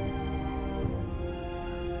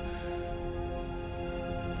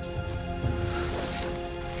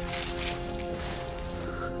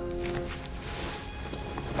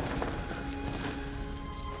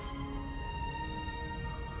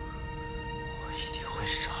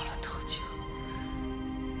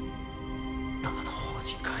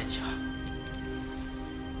下。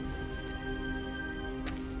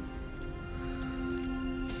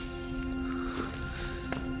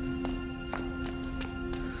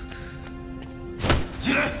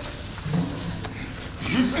起来！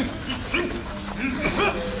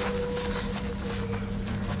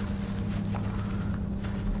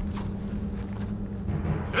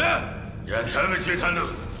让他们去探路。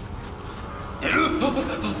点路，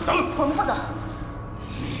走！我们不走。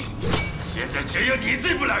现在只有你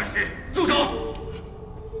最不老实。住手！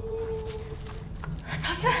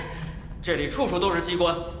曹顺，这里处处都是机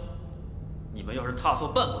关，你们要是踏错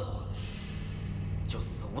半步的话，就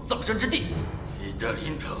死无葬身之地。事到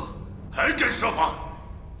临头还敢说谎？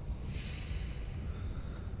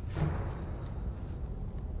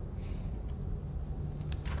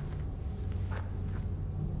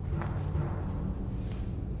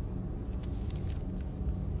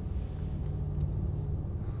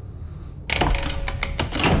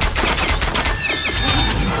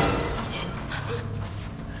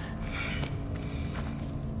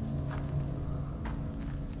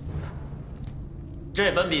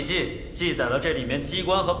这本笔记记载了这里面机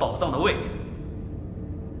关和宝藏的位置。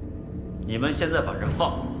你们现在把人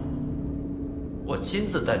放了，我亲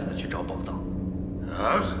自带你们去找宝藏。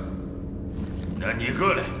啊？那你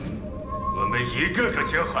过来，我们一个个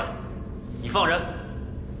交换。你放人。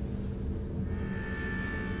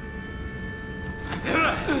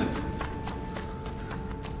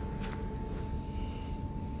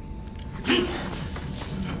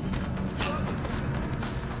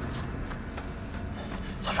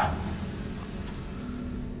曹顺，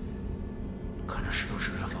看着石头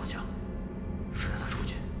指着的方向，顺着它出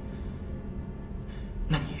去。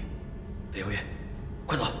那你别犹豫，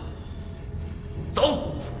快走！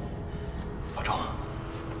走！保重！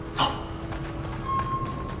走！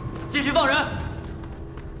继续放人！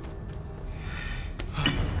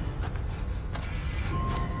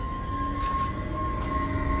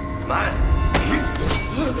慢！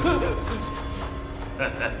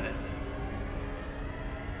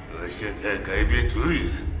我现在改变主意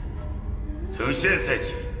了，从现在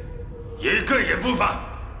起，一个也不放。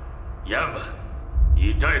要么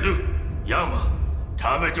你带路，要么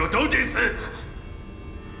他们就都得死。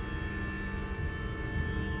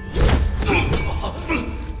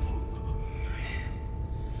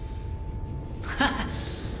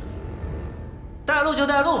带路就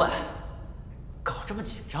带路呗，搞这么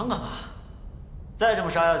紧张干嘛？再这么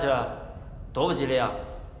杀下去，多不吉利啊！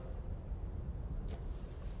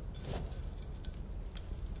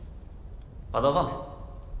把刀放下。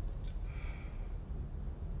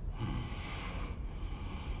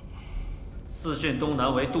四训东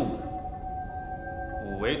南为杜门，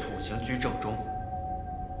五为土行居正中。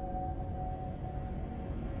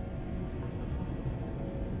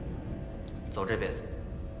走这边。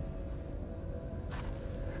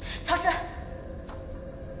曹顺，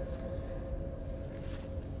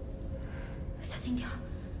小心点儿。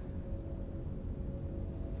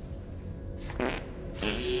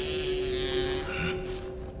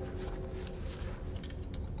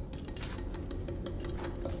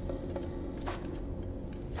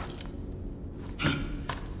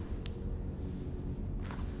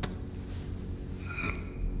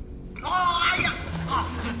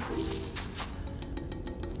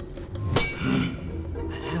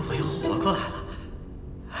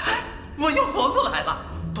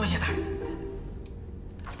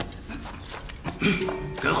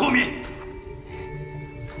跟后面。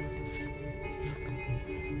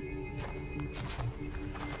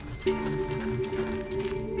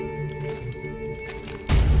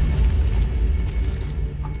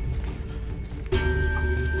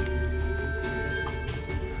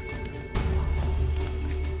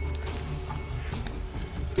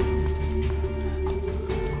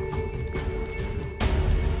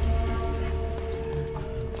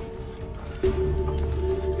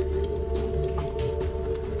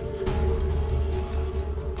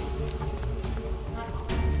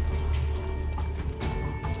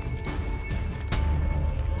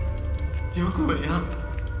有鬼呀！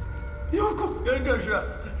有鬼呀！这是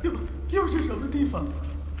又是什么地方？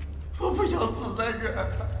我不想死在这儿。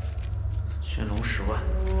群龙10万，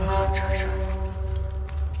寒蝉山，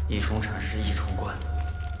一重禅师一重关。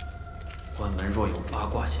关门若有八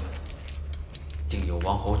卦响，定有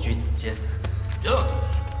王侯居此间。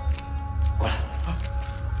过来。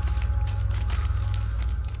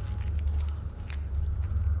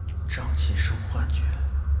瘴气生幻觉，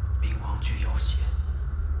冥王具妖邪，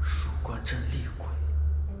蜀关镇厉鬼。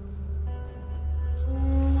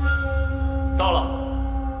到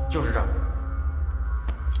了，就是这儿。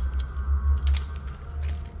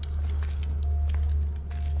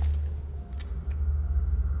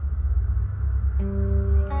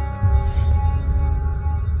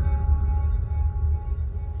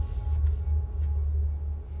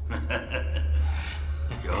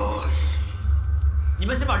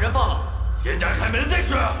门再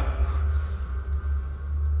说。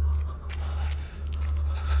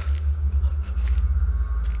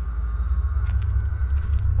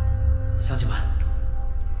乡亲们，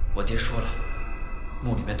我爹说了，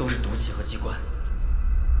墓里面都是毒气和机关，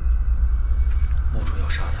墓主要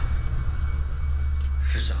杀的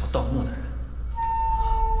是想要盗墓的人。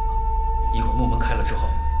一会儿墓门开了之后，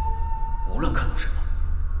无论看到什么，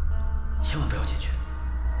千万不要进去。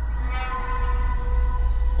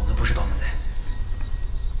我们不是盗墓贼，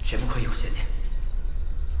绝不可以有邪念。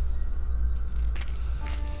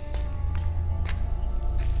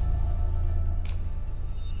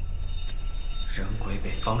人归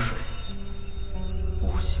北方水，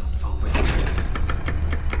物行方位之。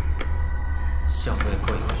相位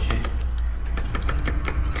各有序，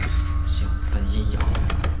属性分阴阳。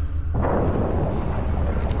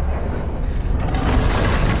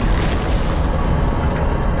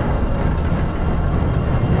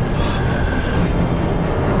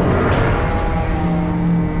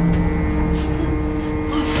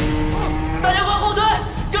大家快后退！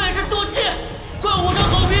这里是毒气，快捂上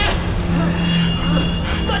口鼻！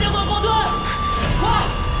大家快后退！快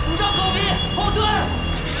捂上口鼻，后退！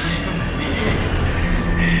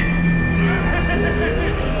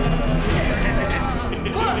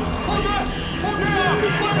快后退！后退啊！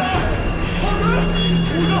快点！后退！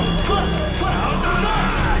捂上！快！捂上！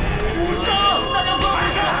捂上！大家快捂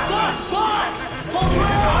上！快！后退啊！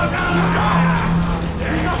捂上！捂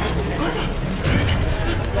上！快点！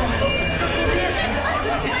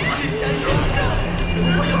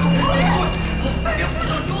再别不救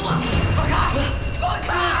救了！放开！放开！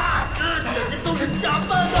这都是假扮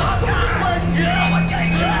的幻觉！我这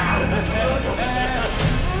个。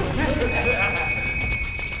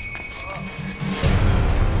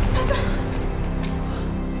他说：“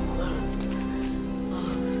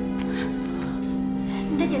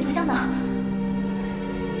你的解毒香囊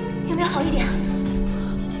有没有好一点？”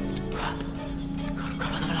快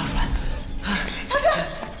把他们拉出来！他说。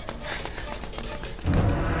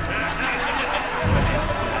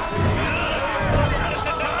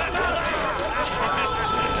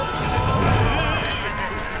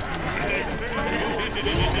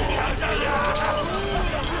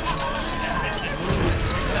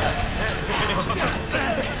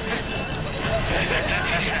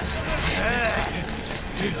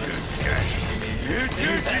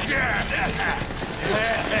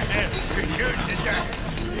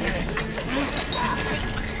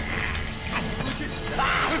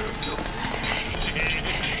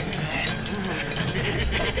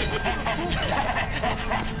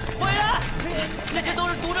回来！那些都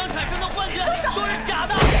是毒症产生的幻觉，都是假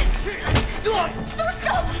的！松手！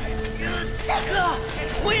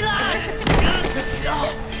回来！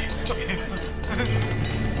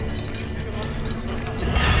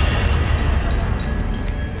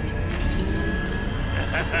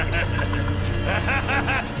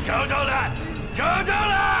找着了！找着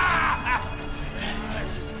了！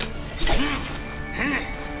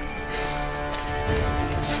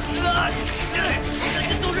那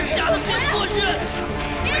些都是假的，别过去！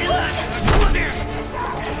别过去！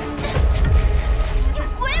你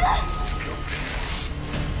回来！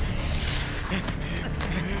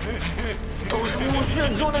都是墓穴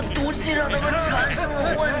中的毒气让他们产生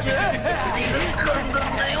了幻觉，你们根本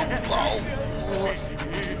没有保护。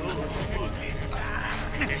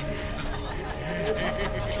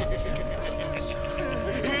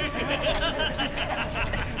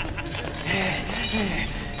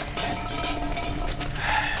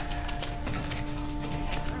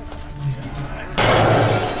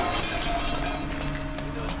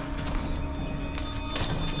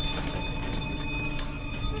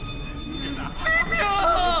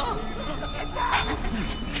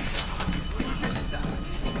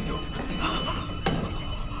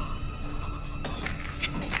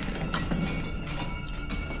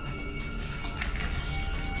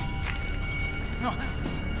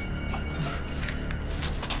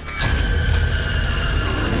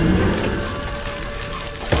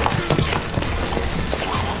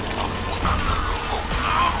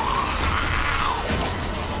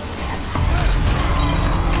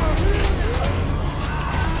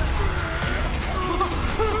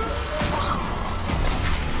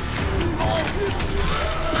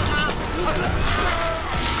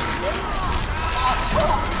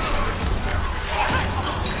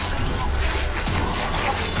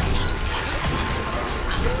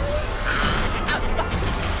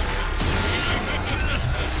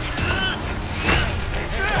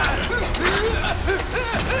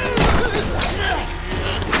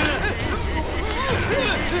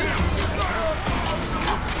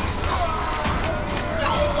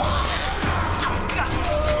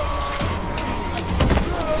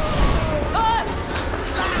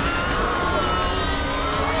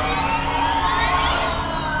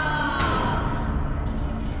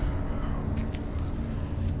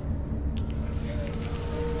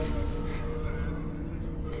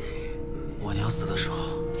我娘死的时候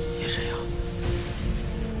也这样。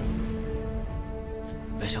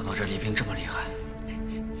没想到这李冰这么厉害。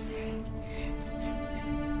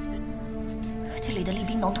这里的利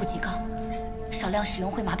冰浓度极高，少量使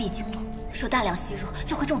用会麻痹经络，若大量吸入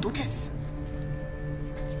就会中毒致死。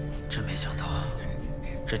真没想到，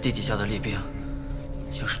这地底下的利冰，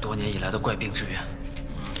竟是多年以来的怪病之源。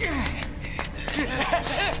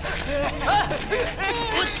哎，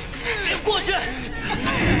别过去！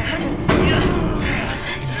不要！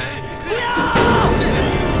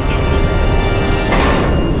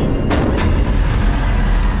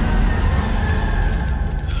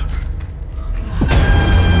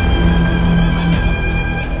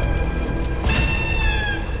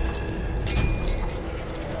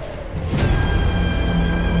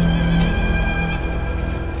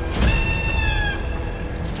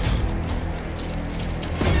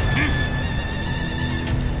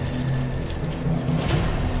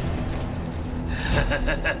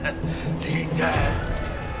灵丹，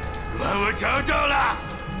我找到了，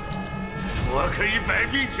我可以百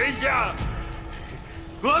病全消，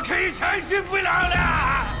我可以长生不老了。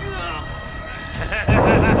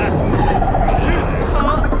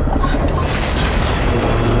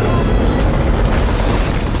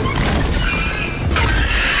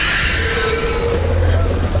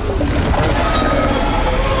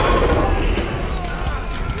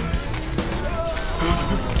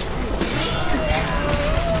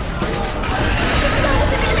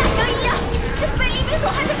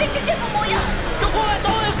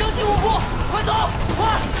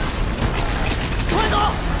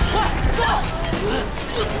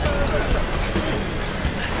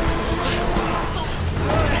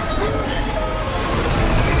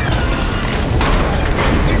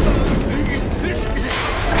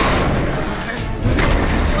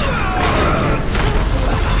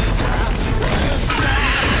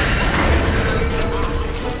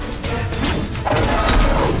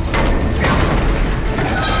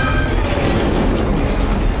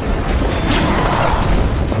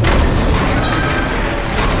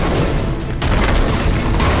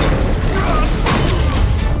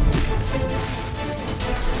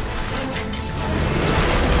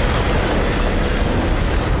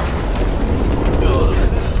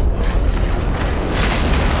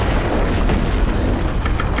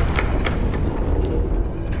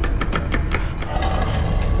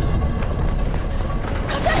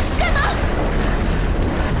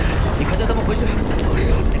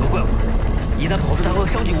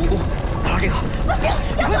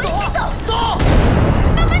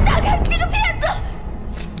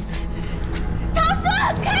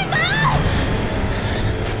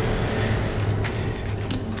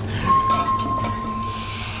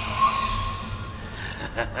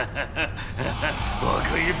我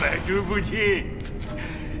可以百毒不侵，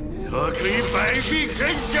我可以百病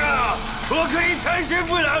全消，我可以长生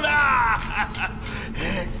不老了。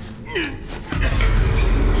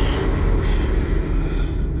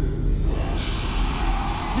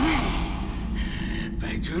百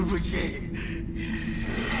毒不侵。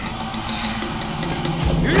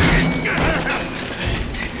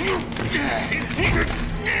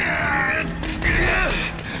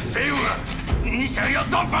废物！你想要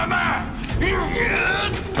造反吗？早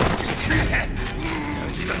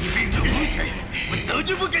知道你病入骨髓，我早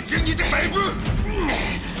就不该听你的摆布。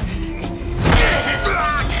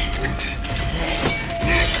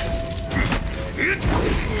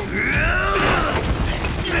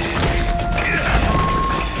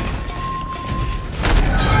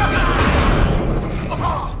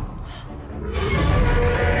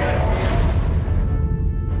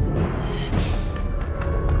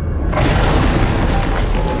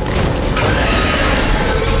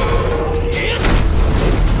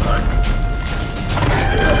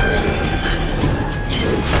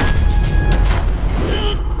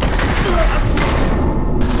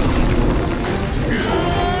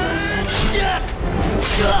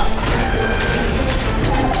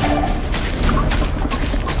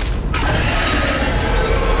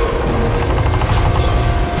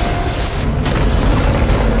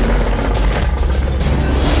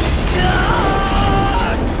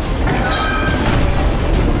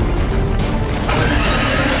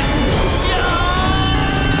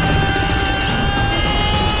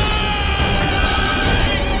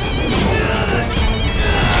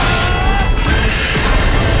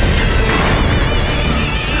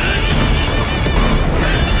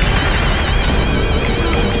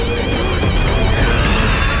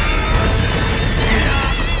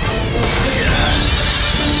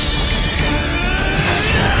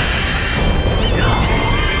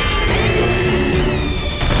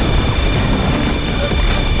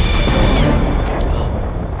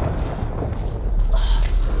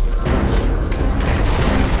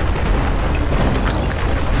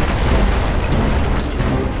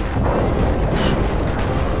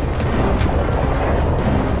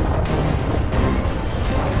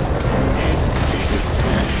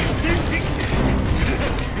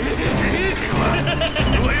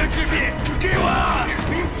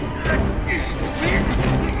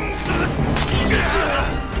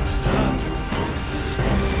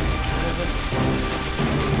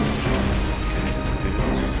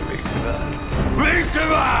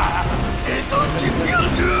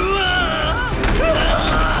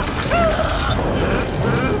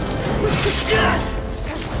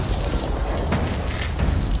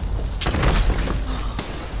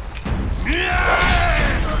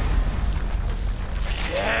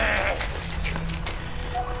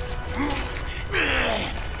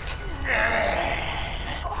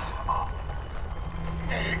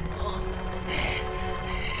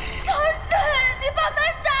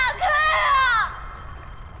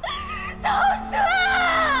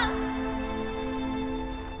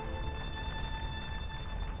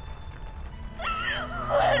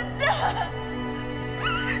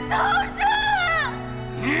曹顺！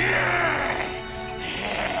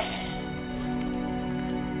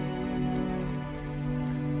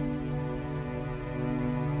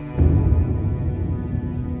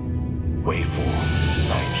为父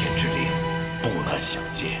在天之灵，不难想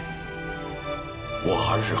见，我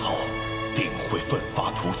儿日后定会奋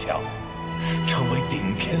发图强，成为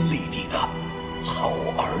顶天立地的好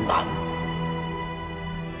儿男。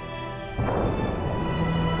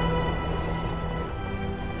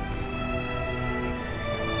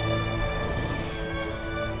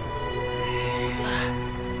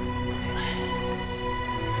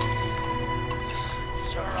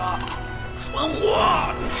劲儿啊，传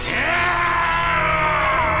话！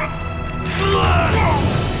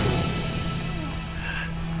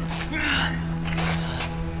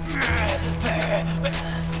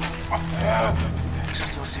这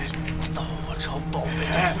就是大王朝宝贝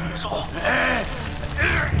的诅咒。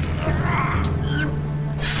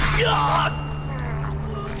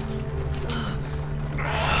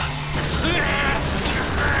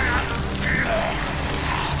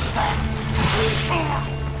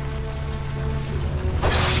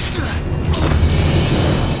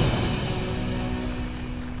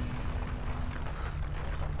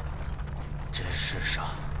这世上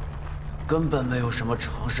根本没有什么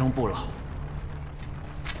长生不老。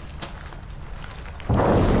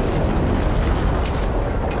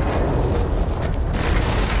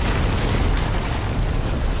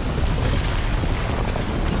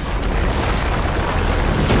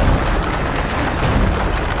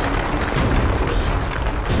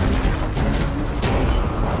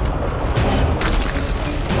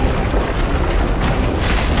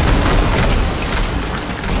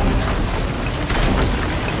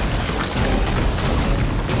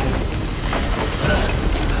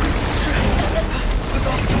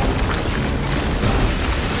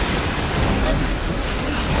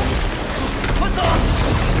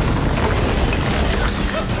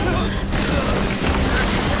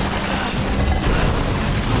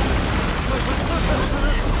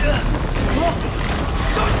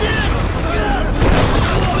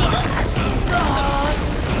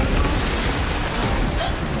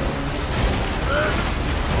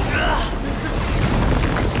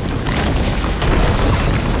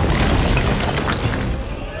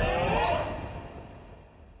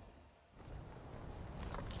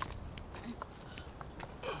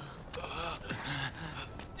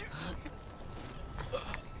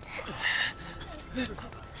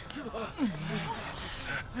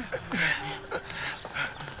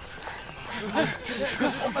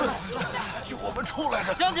曹顺，救我们出来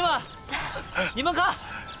的！乡亲们，你们看，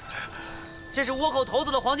这是倭寇头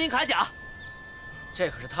子的黄金铠甲，这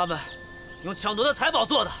可是他们用抢夺的财宝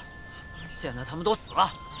做的。现在他们都死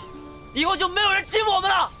了，以后就没有人欺负我们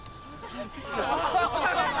了。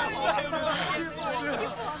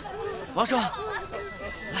王生，来，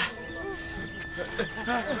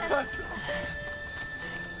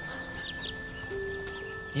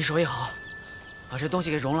你手艺好，把这东西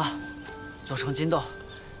给熔了，做成金豆，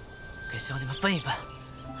给乡亲们分一分。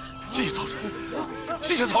谢谢曹顺，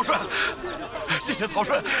谢谢曹顺，谢谢曹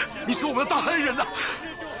顺，你是我们的大恩人呐！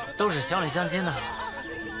都是乡里乡亲的，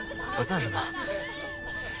不算什么。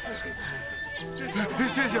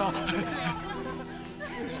谢谢啊！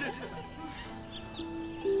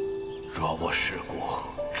若我世故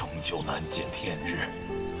终究难见天日，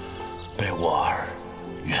被我儿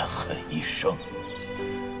怨恨一生，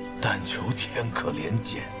但求天可怜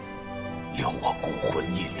见，留我孤魂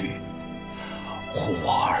一缕，护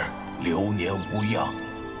我儿流年无恙，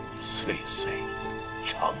岁岁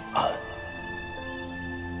长安。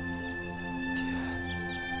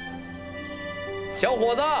小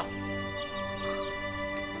伙子，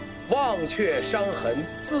忘却伤痕，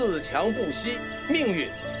自强不息，命运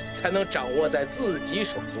才能掌握在自己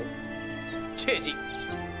手中。切记，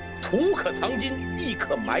土可藏金，亦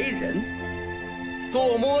可埋人。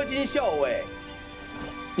做摸金校尉，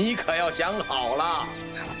你可要想好了。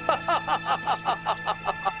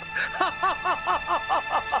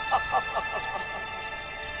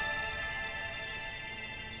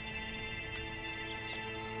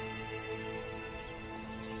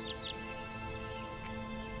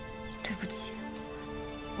对不起，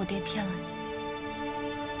我爹骗了你，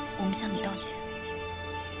我们向你道歉。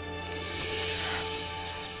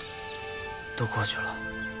都过去了，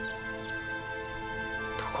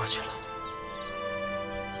都过去了。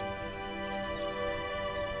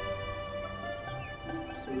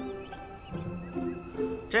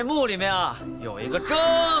这墓里面啊，有一个这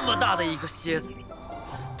么大的一个蝎子，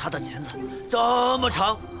它的钳子这么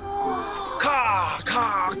长，咔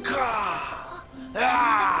咔咔，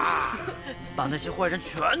啊！把那些坏人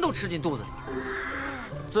全都吃进肚子里。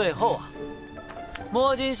最后啊，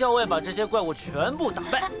摸金校尉把这些怪物全部打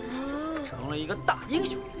败，成了一个大英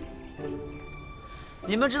雄。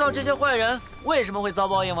你们知道这些坏人为什么会遭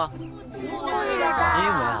报应吗？不知道。因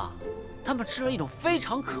为啊，他们吃了一种非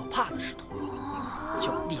常可怕的石头，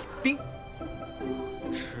叫地冰。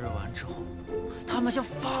吃完之后，他们像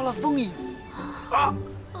发了疯一样。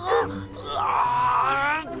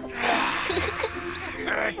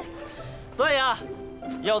所以啊，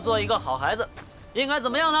要做一个好孩子，应该怎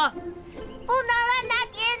么样呢？不能乱拿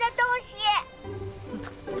别人的东西，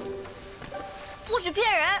不许骗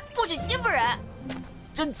人，不许欺负人。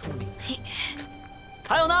真聪明。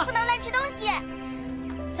还有呢？不能乱吃东西。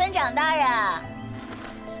村长大人，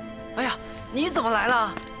哎呀，你怎么来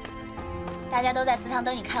了？大家都在祠堂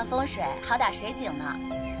等你看风水，好打水井呢，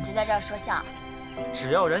就在这儿说笑。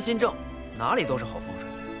只要人心正，哪里都是好风水。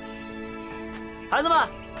孩子们，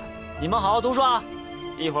你们好好读书啊！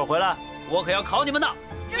一会儿回来，我可要考你们的。